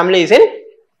your family is in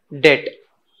debt.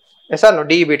 Yes or no?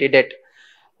 DEBT, debt.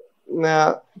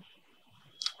 Uh,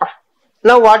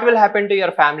 Now what will happen to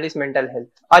your family's mental health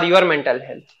or your mental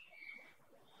health?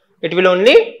 It will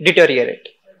only deteriorate.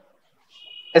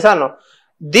 Yes or no?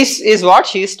 This is what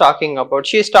she is talking about.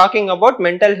 She is talking about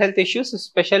mental health issues,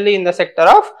 especially in the sector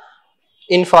of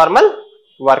informal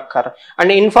worker.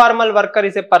 And informal worker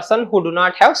is a person who do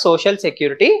not have social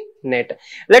security net.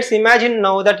 Let's imagine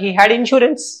now that he had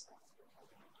insurance.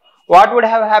 What would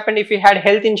have happened if he had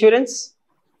health insurance?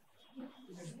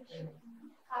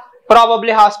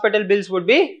 Probably hospital bills would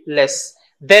be less.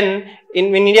 Then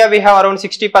in India we have around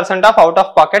 60% of out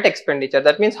of pocket expenditure.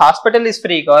 That means hospital is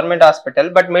free, government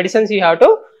hospital, but medicines you have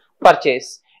to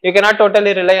purchase. You cannot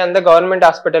totally rely on the government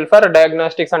hospital for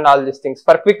diagnostics and all these things.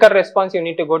 For quicker response you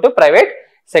need to go to private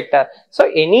sector. So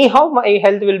anyhow my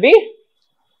health will be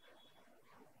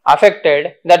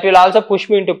affected. That will also push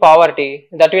me into poverty.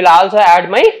 That will also add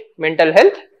my mental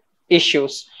health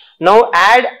issues. Now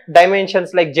add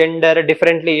dimensions like gender,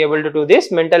 differently able to do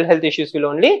this, mental health issues will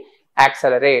only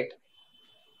accelerate.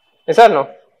 Yes or no?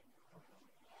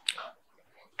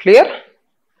 Clear?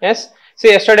 Yes. So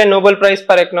yesterday Nobel Prize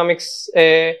for Economics,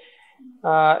 a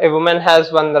woman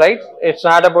has won, right? It's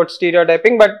not about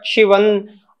stereotyping, but she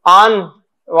won on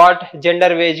what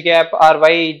gender wage gap or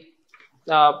why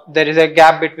there is a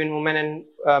gap between women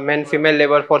and men female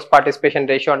labor force participation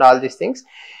ratio and all these things.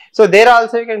 So there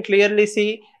also you can clearly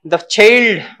see the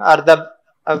child or the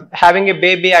having a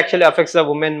baby actually affects the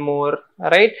woman more,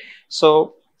 right?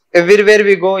 So everywhere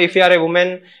we go, if you are a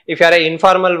woman, if you are an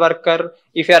informal worker,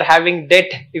 if you are having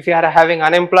debt, if you are having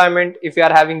unemployment, if you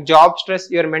are having job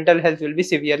stress, your mental health will be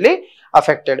severely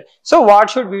affected. So what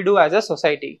should we do as a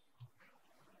society?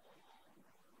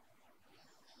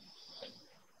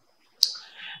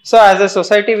 So as a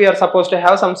society we are supposed to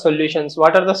have some solutions.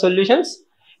 What are the solutions?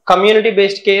 Community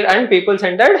based care and people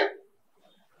centered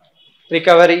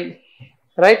recovery,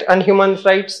 right? And human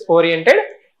rights oriented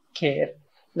care.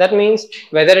 That means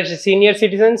whether it's senior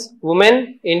citizens,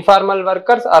 women, informal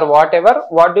workers or whatever,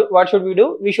 what should we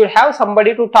do? We should have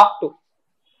somebody to talk to.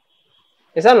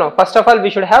 Yes or no? First of all, we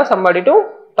should have somebody to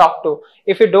talk to.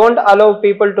 If you don't allow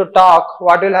people to talk,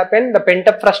 what will happen? The pent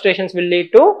up frustrations will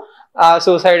lead to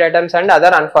suicide attempts and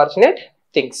other unfortunate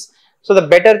things. So the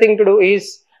better thing to do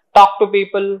is talk to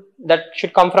people. That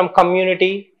should come from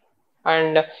community,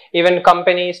 and even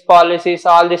companies, policies,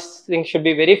 all these things should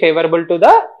be very favorable to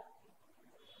the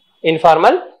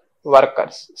informal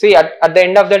workers. See, at the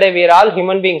end of the day, we are all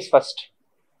human beings first.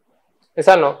 Yes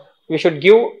or no? We should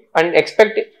give and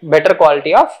expect better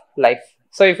quality of life.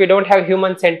 So if we don't have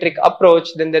human centric approach,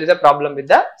 then there is a problem with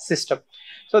the system.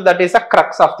 So that is the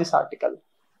crux of this article.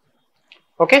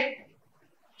 Okay,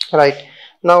 right.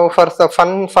 Now for the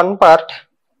fun part.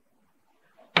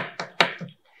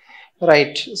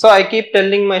 Right. So I keep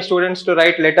telling my students to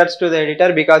write letters to the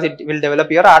editor because it will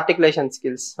develop your articulation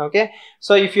skills. Okay.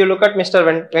 So if you look at Mr.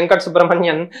 Venkat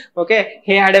Subramanian, okay,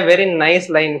 he had a very nice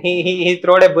line. He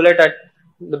threw a bullet at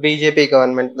the BJP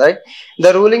government, right?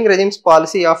 The ruling regime's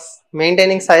policy of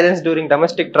maintaining silence during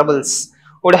domestic troubles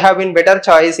would have been better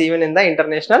choice even in the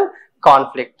international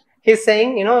conflict. He's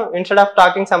saying, you know, instead of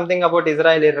talking something about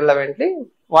Israel irrelevantly,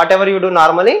 whatever you do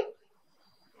normally,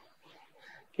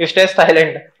 you stay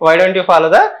silent. Why don't you follow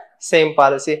the same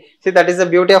policy? See, that is the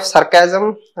beauty of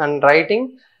sarcasm and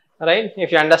writing, right?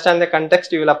 If you understand the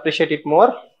context, you will appreciate it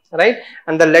more, right?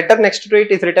 And the letter next to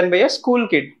it is written by a school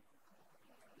kid.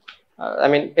 I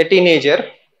mean, a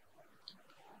teenager.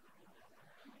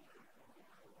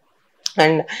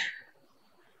 And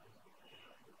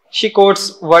she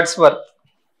quotes Wordsworth.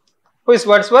 Who is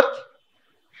Wordsworth?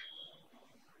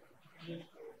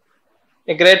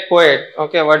 A great poet.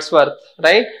 Okay, Wordsworth,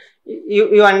 right?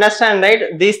 You understand,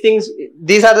 right?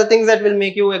 These are the things that will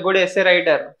make you a good essay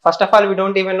writer. First of all, we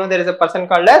don't even know there is a person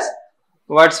called as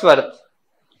Wordsworth.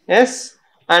 Yes.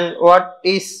 And what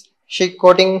is she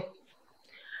quoting?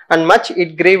 And much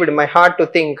it grieved my heart to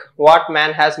think what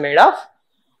man has made of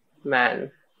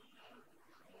man.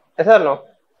 Yes or no?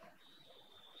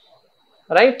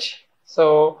 Right?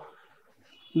 So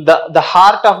the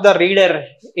heart of the reader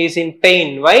is in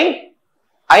pain. Why?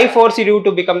 I forced you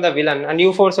to become the villain and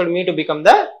you forced me to become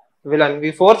the villain.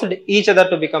 We forced each other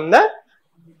to become the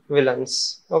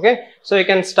villains. Okay. So you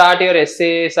can start your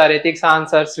essays or ethics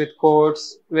answers with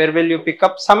quotes. Where will you pick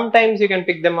up? Sometimes you can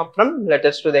pick them up from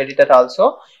letters to the editor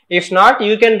also. If not,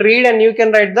 you can read and you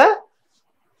can write the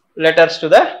letters to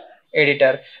the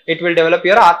editor. It will develop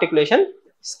your articulation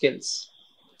skills.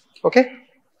 Okay.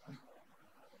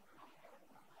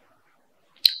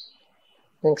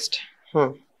 Next.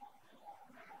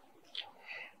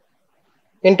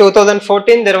 In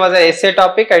 2014, there was an essay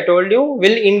topic. I told you,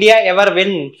 will India ever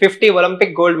win 50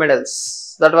 Olympic gold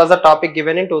medals? That was the topic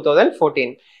given in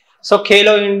 2014. So,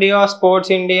 Khelo India,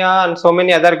 Sports India, and so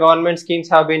many other government schemes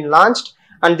have been launched.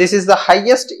 And this is the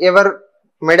highest ever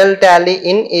medal tally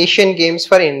in Asian Games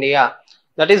for India.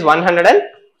 That is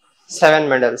 107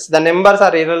 medals. The numbers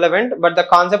are irrelevant, but the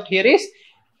concept here is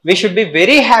we should be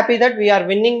very happy that we are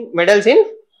winning medals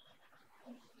in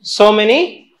so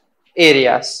many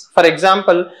areas. For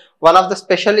example, one of the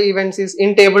special events is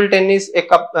in table tennis,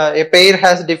 a pair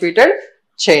has defeated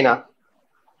China.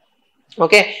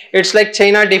 Okay, it's like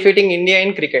China defeating India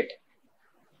in cricket.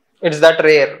 It's that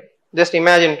rare. Just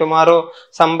imagine tomorrow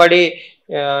somebody,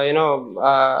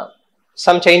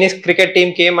 some Chinese cricket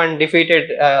team came and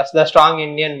defeated the strong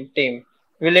Indian team.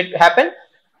 Will it happen?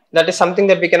 That is something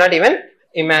that we cannot even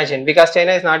imagine, because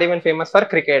China is not even famous for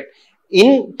cricket.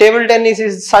 In table tennis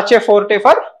is such a forte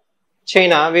for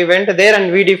China. We went there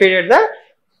and we defeated the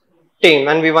team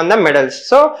and we won the medals.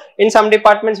 So in some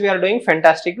departments we are doing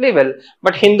fantastically well.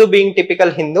 But Hindu, being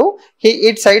typical Hindu,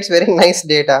 it cites very nice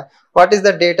data. What is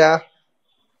the data?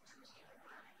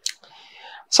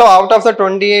 So out of the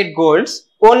 28 golds,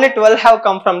 only 12 have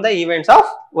come from the events of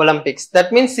Olympics.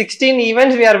 That means 16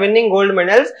 events we are winning gold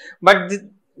medals, but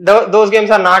those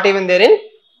games are not even there in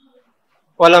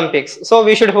Olympics. So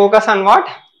we should focus on what?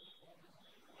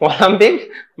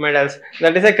 Olympic medals.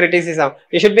 That is a criticism.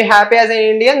 You should be happy as an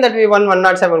Indian that we won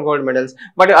 107 gold medals.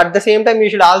 But at the same time,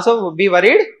 you should also be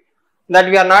worried that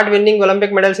we are not winning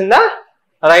Olympic medals in the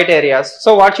right areas.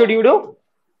 So what should you do?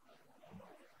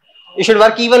 You should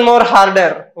work even more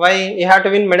harder. Why? You have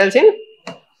to win medals in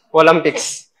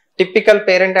Olympics. Typical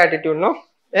parent attitude, no?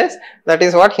 Yes, that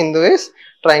is what Hindu is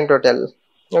trying to tell.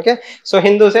 Okay, so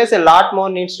Hindu says a lot more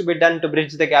needs to be done to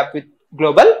bridge the gap with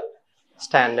global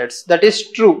standards. That is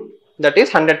true. That is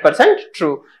 100%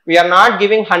 true. We are not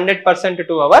giving 100%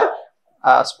 to our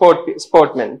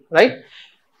sportmen, right?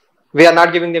 We are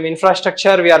not giving them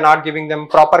infrastructure. We are not giving them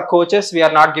proper coaches. We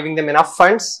are not giving them enough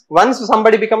funds. Once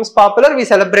somebody becomes popular, we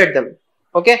celebrate them.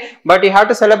 Okay, but you have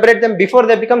to celebrate them before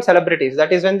they become celebrities.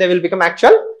 That is when they will become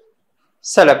actual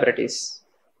celebrities.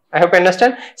 I hope you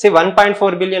understand. See,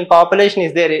 1.4 billion population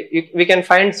is there. We can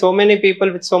find so many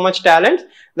people with so much talent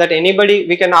that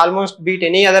we can almost beat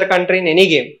any other country in any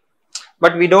game.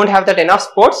 But we don't have that enough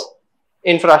sports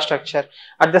infrastructure.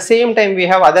 At the same time, we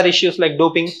have other issues like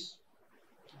doping,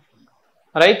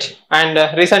 right?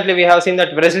 And recently we have seen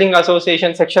that Wrestling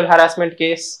Association sexual harassment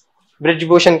case, Brij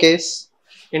Bhushan case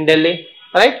in Delhi,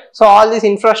 right? So all these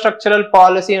infrastructural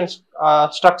policy and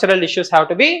structural issues have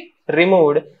to be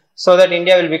removed, so that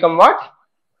India will become what?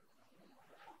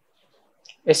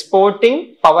 A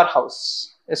sporting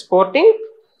powerhouse. A sporting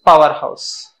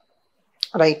powerhouse.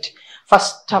 Right.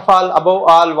 First of all, above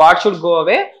all, what should go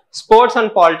away? Sports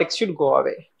and politics should go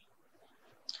away.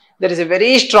 There is a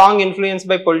very strong influence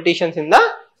by politicians in the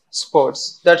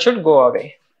sports. That should go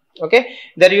away. Okay.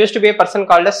 There used to be a person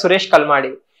called as Suresh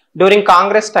Kalmadi. During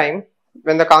Congress time,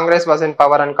 when the Congress was in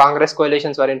power and Congress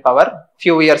coalitions were in power,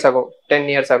 few years ago, 10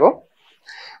 years ago,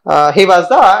 he was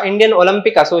the Indian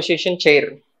Olympic Association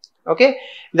chair. Okay,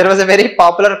 there was a very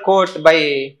popular quote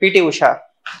by P.T. Usha.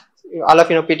 All of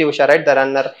you know P.T. Usha, right? The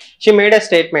runner. She made a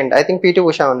statement. I think P.T.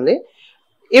 Usha only.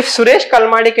 If Suresh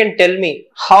Kalmadi can tell me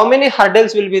how many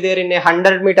hurdles will be there in a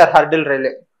 100-meter hurdle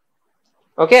relay,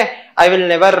 okay, I will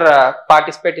never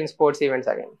participate in sports events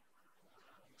again.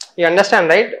 You understand,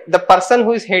 right? The person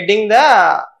who is heading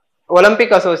the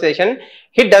Olympic Association,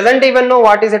 he doesn't even know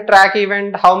what is a track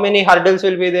event, how many hurdles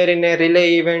will be there in a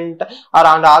relay event,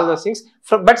 around all those things.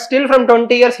 But still from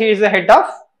 20 years, he is the head of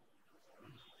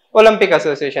Olympic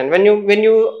Association.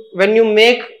 When you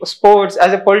make sports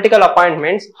as a political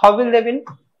appointments, how will they win?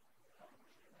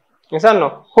 Yes or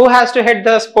no? Who has to head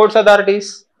the sports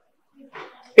authorities?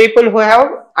 People who have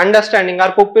understanding,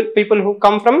 or people who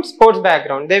come from sports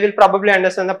background. They will probably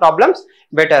understand the problems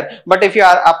better. But if you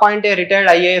are appoint a retired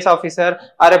IAS officer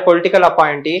or a political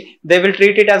appointee, they will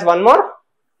treat it as one more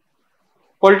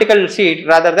political seat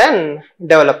rather than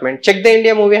development. Check the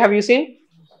India movie. Have you seen?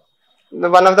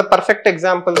 One of the perfect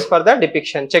examples for the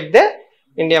depiction. Check the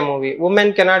India movie.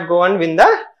 Women cannot go and win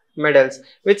the medals.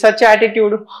 With such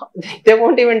attitude, they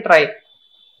won't even try.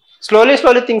 Slowly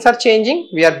things are changing.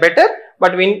 We are better,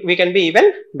 but we can be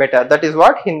even better. That is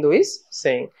what Hindu is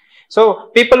saying. So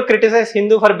people criticize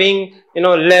Hindu for being,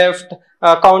 left,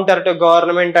 counter to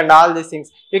government and all these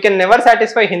things. You can never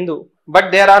satisfy Hindu,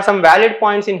 but there are some valid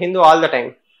points in Hindu all the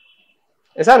time.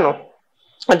 Yes or no?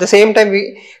 At the same time,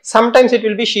 sometimes it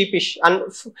will be sheepish, and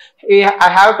I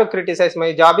have to criticize.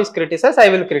 My job is criticize. I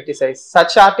will criticize.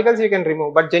 Such articles you can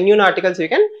remove, but genuine articles you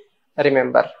can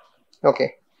remember.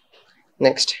 Okay,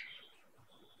 next.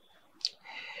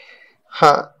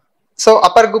 So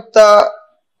Apar Gupta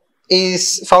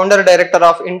is founder director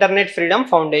of Internet Freedom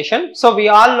Foundation. So we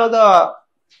all know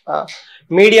the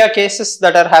media cases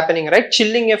that are happening, right?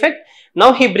 Chilling effect.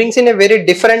 Now he brings in a very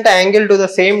different angle to the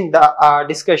same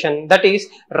discussion, that is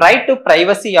right to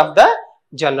privacy of the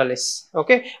journalists.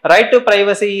 Okay, right to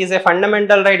privacy is a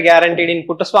fundamental right guaranteed in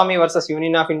Puttaswamy versus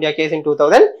Union of India case in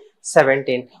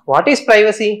 2017. What is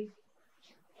privacy?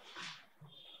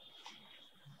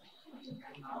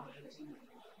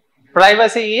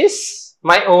 Privacy is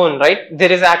my own, right?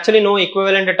 There is actually no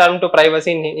equivalent term to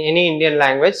privacy in any Indian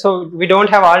language, so we don't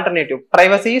have alternative.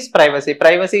 Privacy is privacy.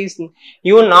 Privacy is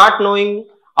you not knowing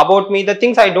about me the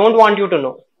things I don't want you to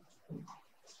know.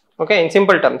 Okay, in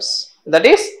simple terms, that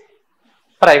is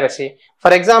privacy.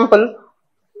 For example,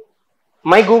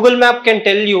 my Google map can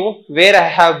tell you where I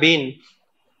have been.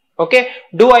 Okay,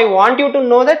 do I want you to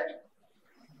know that?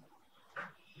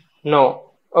 No.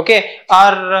 Okay,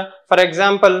 or for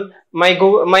example, my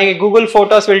Google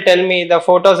photos will tell me the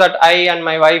photos that I and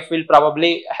my wife will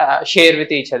probably share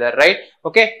with each other, right?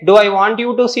 Okay, do I want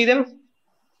you to see them?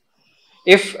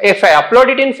 If I upload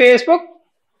it in Facebook,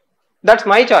 that's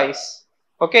my choice.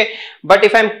 Okay, but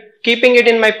if I'm keeping it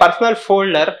in my personal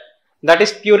folder, that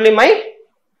is purely my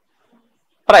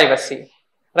privacy,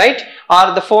 right?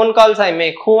 Or the phone calls I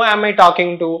make, who am I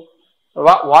talking to,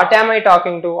 what am I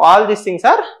talking to, all these things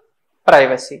are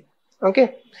privacy.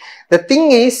 Okay, the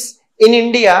thing is, in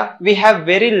India we have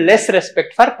very less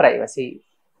respect for privacy.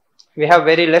 We have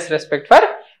very less respect for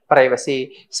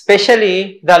privacy,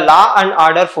 especially the law and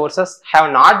order forces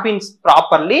have not been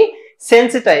properly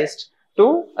sensitized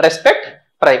to respect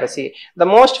privacy. The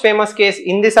most famous case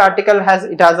in this article has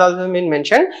also been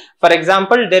mentioned. For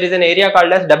example, there is an area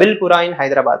called as Dabilpura in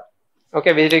Hyderabad.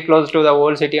 Okay, very close to the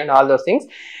old city and all those things.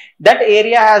 That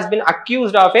area has been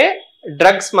accused of a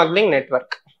drug smuggling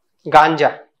network,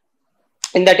 ganja.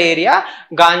 In that area,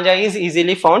 ganja is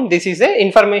easily found. This is the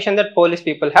information that police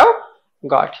people have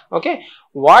got. Okay,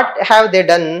 what have they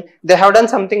done? They have done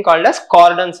something called as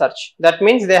cordon search. That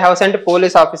means they have sent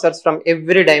police officers from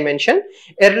every dimension.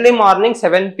 Early morning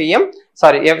 7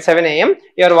 a.m.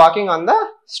 you are walking on the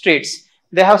streets.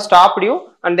 They have stopped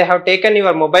you and they have taken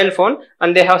your mobile phone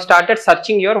and they have started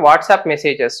searching your WhatsApp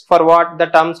messages for what the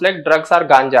terms like drugs or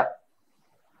ganja.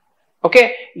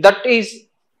 Okay, that is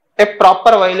a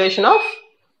proper violation of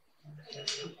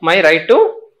my right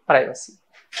to privacy.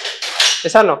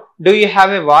 Yes or no? Do you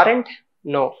have a warrant?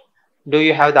 No. Do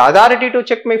you have the authority to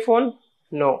check my phone?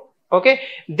 No. Okay,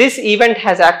 this event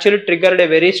has actually triggered a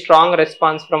very strong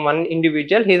response from one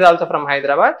individual. He is also from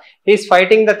Hyderabad. He is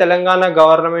fighting the Telangana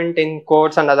government in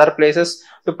courts and other places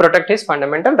to protect his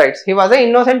fundamental rights. He was an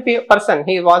innocent person.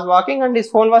 He was walking and his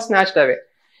phone was snatched away.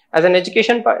 As an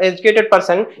educated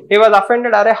person, he was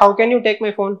offended. How can you take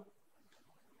my phone?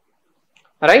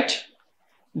 Right?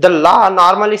 The law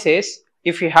normally says,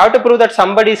 if you have to prove that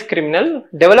somebody is criminal,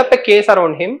 develop a case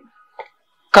around him,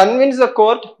 convince the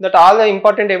court that all the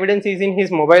important evidence is in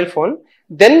his mobile phone,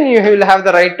 then you will have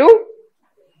the right to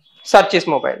search his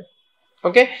mobile.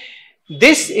 Okay?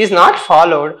 This is not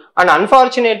followed, and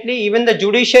unfortunately, even the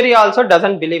judiciary also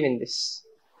doesn't believe in this.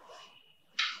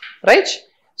 Right?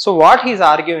 So what he is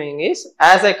arguing is,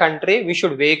 as a country, we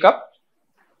should wake up,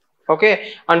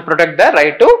 okay, and protect the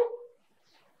right to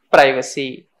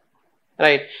privacy.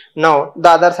 Right? Now, the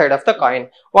other side of the coin.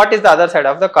 What is the other side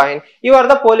of the coin? You are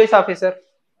the police officer.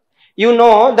 You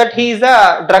know that he is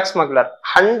a drug smuggler.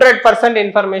 100%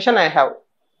 information I have.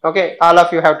 Okay, all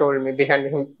of you have told me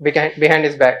behind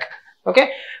his back.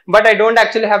 Okay, but I don't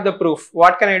actually have the proof.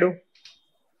 What can I do?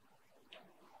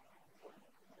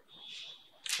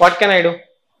 What can I do?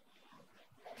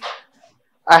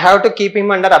 I have to keep him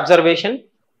under observation.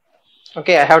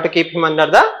 Okay, I have to keep him under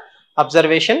the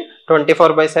observation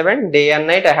 24/7, day and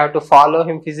night. I have to follow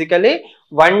him physically.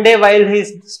 One day while he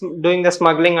is doing the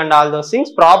smuggling and all those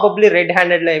things, probably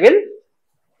red-handedly I will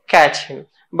catch him.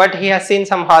 But he has seen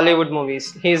some Hollywood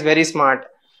movies. He is very smart,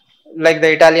 like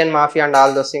the Italian mafia and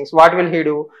all those things. What will he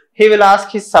do? He will ask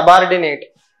his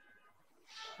subordinate,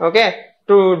 okay,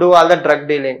 to do all the drug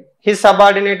dealing. His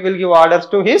subordinate will give orders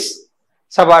to his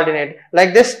subordinate.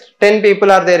 Like this, 10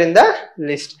 people are there in the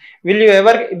list. Will you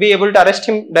ever be able to arrest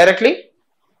him directly?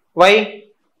 Why?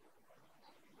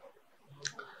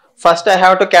 First I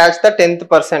have to catch the 10th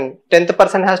person. 10th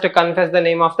person has to confess the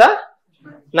name of the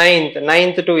 9th.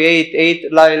 9th to 8th,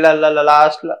 8th,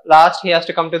 last he has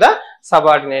to come to the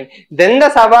subordinate. Then the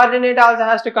subordinate also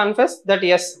has to confess that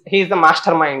yes, he is the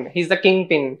mastermind, he is the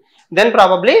kingpin. Then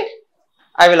probably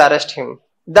I will arrest him.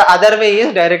 The other way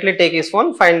is directly take his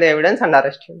phone, find the evidence and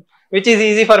arrest him. Which is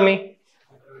easy for me?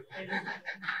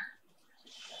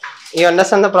 You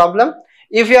understand the problem?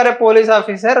 If you are a police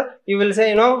officer, you will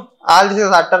say, all this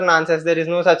is utter nonsense. There is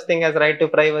no such thing as right to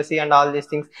privacy and all these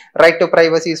things. Right to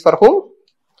privacy is for whom?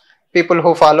 People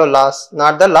who follow laws,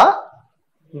 not the law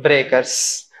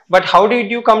breakers. But how did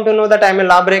you come to know that I am a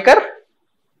lawbreaker?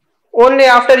 Only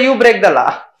after you break the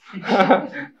law.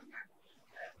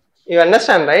 You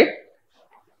understand, right?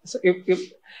 So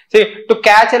see, to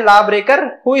catch a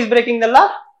lawbreaker, who is breaking the law?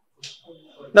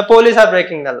 The police are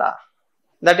breaking the law.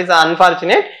 That is an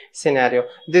unfortunate scenario.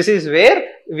 This is where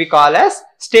we call as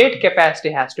state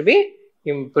capacity has to be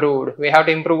improved. We have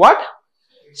to improve what?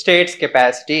 State's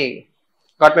capacity.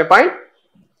 Got my point?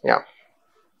 Yeah.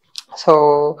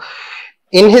 So,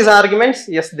 in his arguments,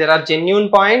 yes, there are genuine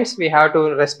points. We have to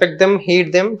respect them,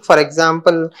 heed them. For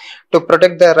example, to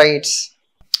protect the rights.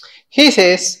 He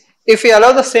says, if we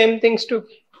allow the same things to,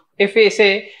 if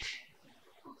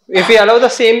we allow the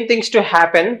same things to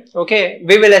happen, okay,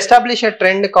 we will establish a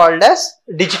trend called as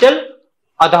digital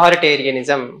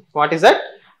authoritarianism. What is that?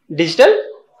 Digital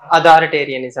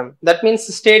authoritarianism. That means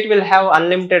the state will have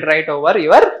unlimited right over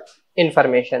your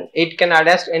information. It can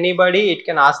arrest anybody, it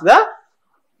can ask the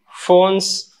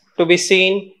phones to be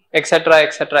seen, etc.,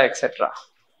 etc., etc.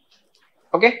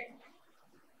 Okay?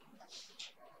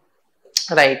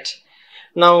 Right.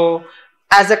 Now,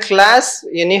 as a class,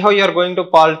 anyhow you are going to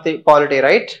polity,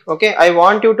 right? Okay, I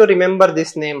want you to remember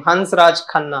this name, Hans Raj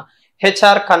Khanna,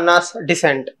 H.R. Khanna's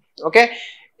Dissent. Okay,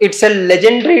 it's a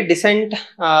legendary dissent.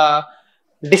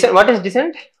 Dissent. What is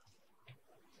dissent?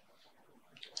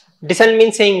 Dissent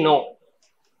means saying no.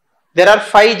 There are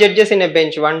 5 judges in a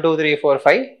bench, 1, 2, 3, 4,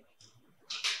 5.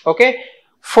 Okay,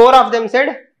 4 of them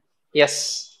said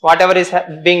yes, whatever is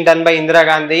being done by Indira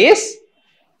Gandhi is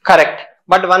correct.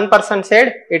 But one person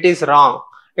said it is wrong.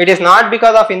 It is not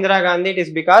because of Indira Gandhi, it is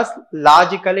because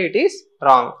logically it is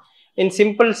wrong. In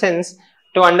simple sense,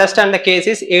 to understand the case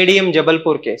is ADM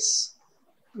Jabalpur case.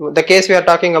 The case we are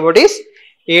talking about is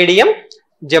ADM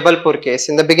Jabalpur case.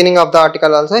 In the beginning of the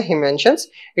article also he mentions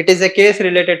it is a case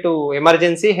related to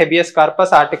emergency habeas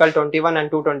corpus article 21 and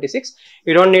 226.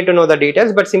 You don't need to know the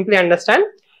details, but simply understand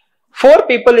 4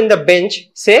 people in the bench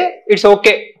say it's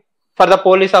okay for the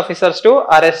police officers to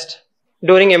arrest.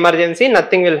 During emergency,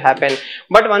 nothing will happen.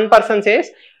 But one person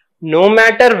says, no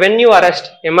matter when you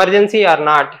arrest, emergency or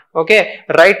not, okay,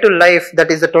 right to life, that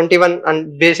is the 21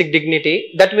 and basic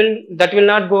dignity, that will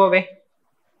not go away.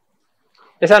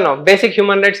 Yes or no? Basic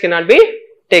human rights cannot be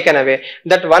taken away.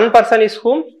 That one person is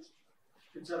whom?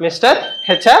 Mr.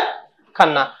 H.R.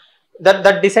 Khanna.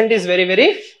 That dissent is very,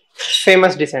 very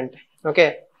famous dissent.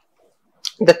 Okay.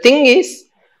 The thing is,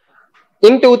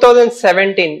 in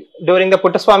 2017, during the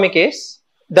Puttaswamy case,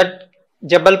 that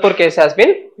Jabalpur case has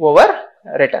been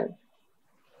overwritten.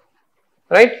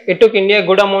 Right? It took India a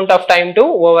good amount of time to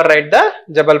overwrite the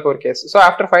Jabalpur case. So,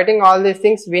 after fighting all these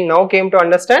things, we now came to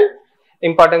understand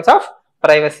importance of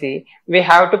privacy. We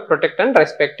have to protect and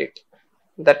respect it.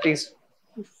 That is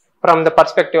from the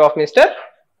perspective of Mr.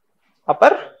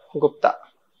 Apar Gupta.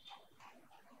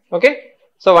 Okay.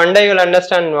 So, one day you will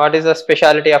understand what is the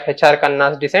speciality of H.R.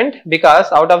 Khanna's dissent,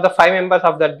 because out of the 5 members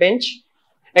of that bench,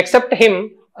 except him,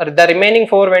 the remaining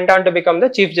 4 went on to become the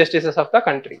chief justices of the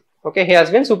country. Okay, he has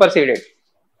been superseded.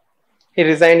 He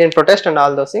resigned in protest and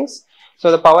all those things. So,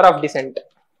 the power of dissent,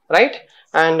 right?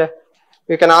 And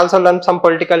we can also learn some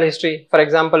political history. For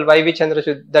example, Y.V.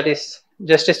 Chandrachud, that is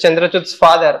Justice Chandrachud's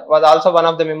father, was also one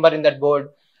of the member in that board.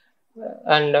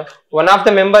 And one of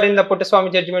the member in the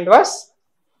Puttaswamy judgment was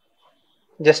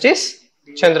Justice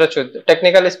Chandrachud.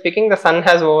 Technically speaking, the son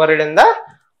has overridden the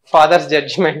father's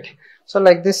judgment. So,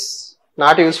 like this,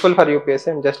 not useful for UPSC.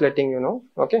 I am just letting you know.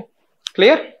 Okay,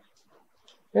 clear?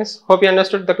 Yes. Hope you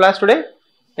understood the class today.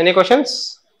 Any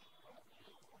questions?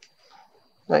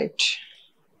 Right.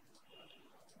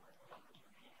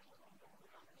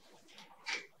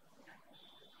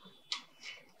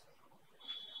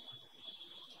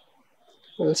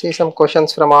 We'll see some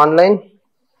questions from online.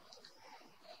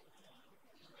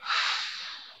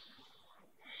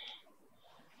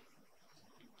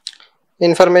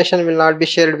 Information will not be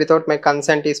shared without my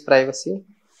consent is privacy.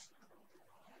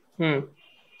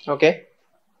 Okay.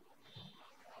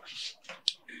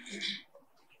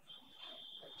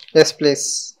 Yes,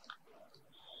 please.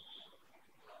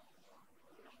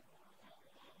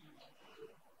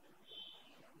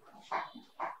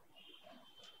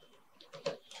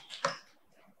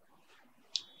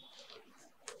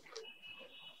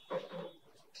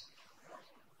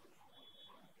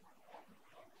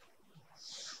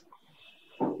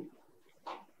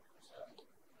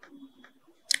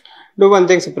 Do one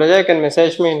thing, Supraja, you can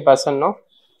message me in person, no?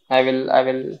 I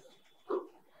will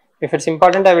If it's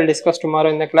important, I will discuss tomorrow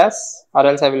in the class, or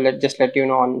else I will just let you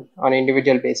know on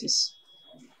individual basis.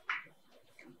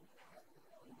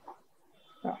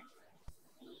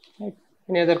 Right.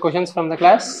 Any other questions from the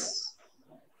class?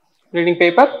 Reading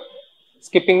paper?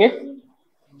 Skipping it?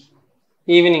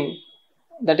 Evening.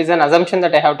 That is an assumption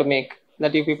that I have to make,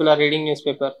 that you people are reading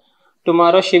newspaper.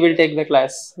 Tomorrow she will take the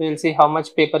class. We will see how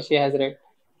much paper she has read.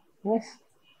 Yes.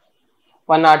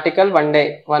 One article, one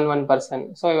day, one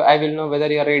person. So I will know whether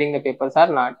you are reading the papers or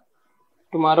not.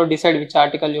 Tomorrow decide which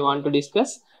article you want to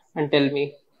discuss and tell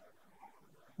me.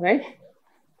 Right?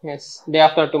 Yes. Day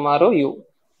after tomorrow you.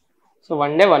 So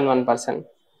one day, one person.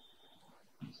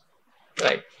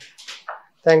 Right.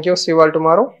 Thank you. See you all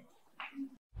tomorrow.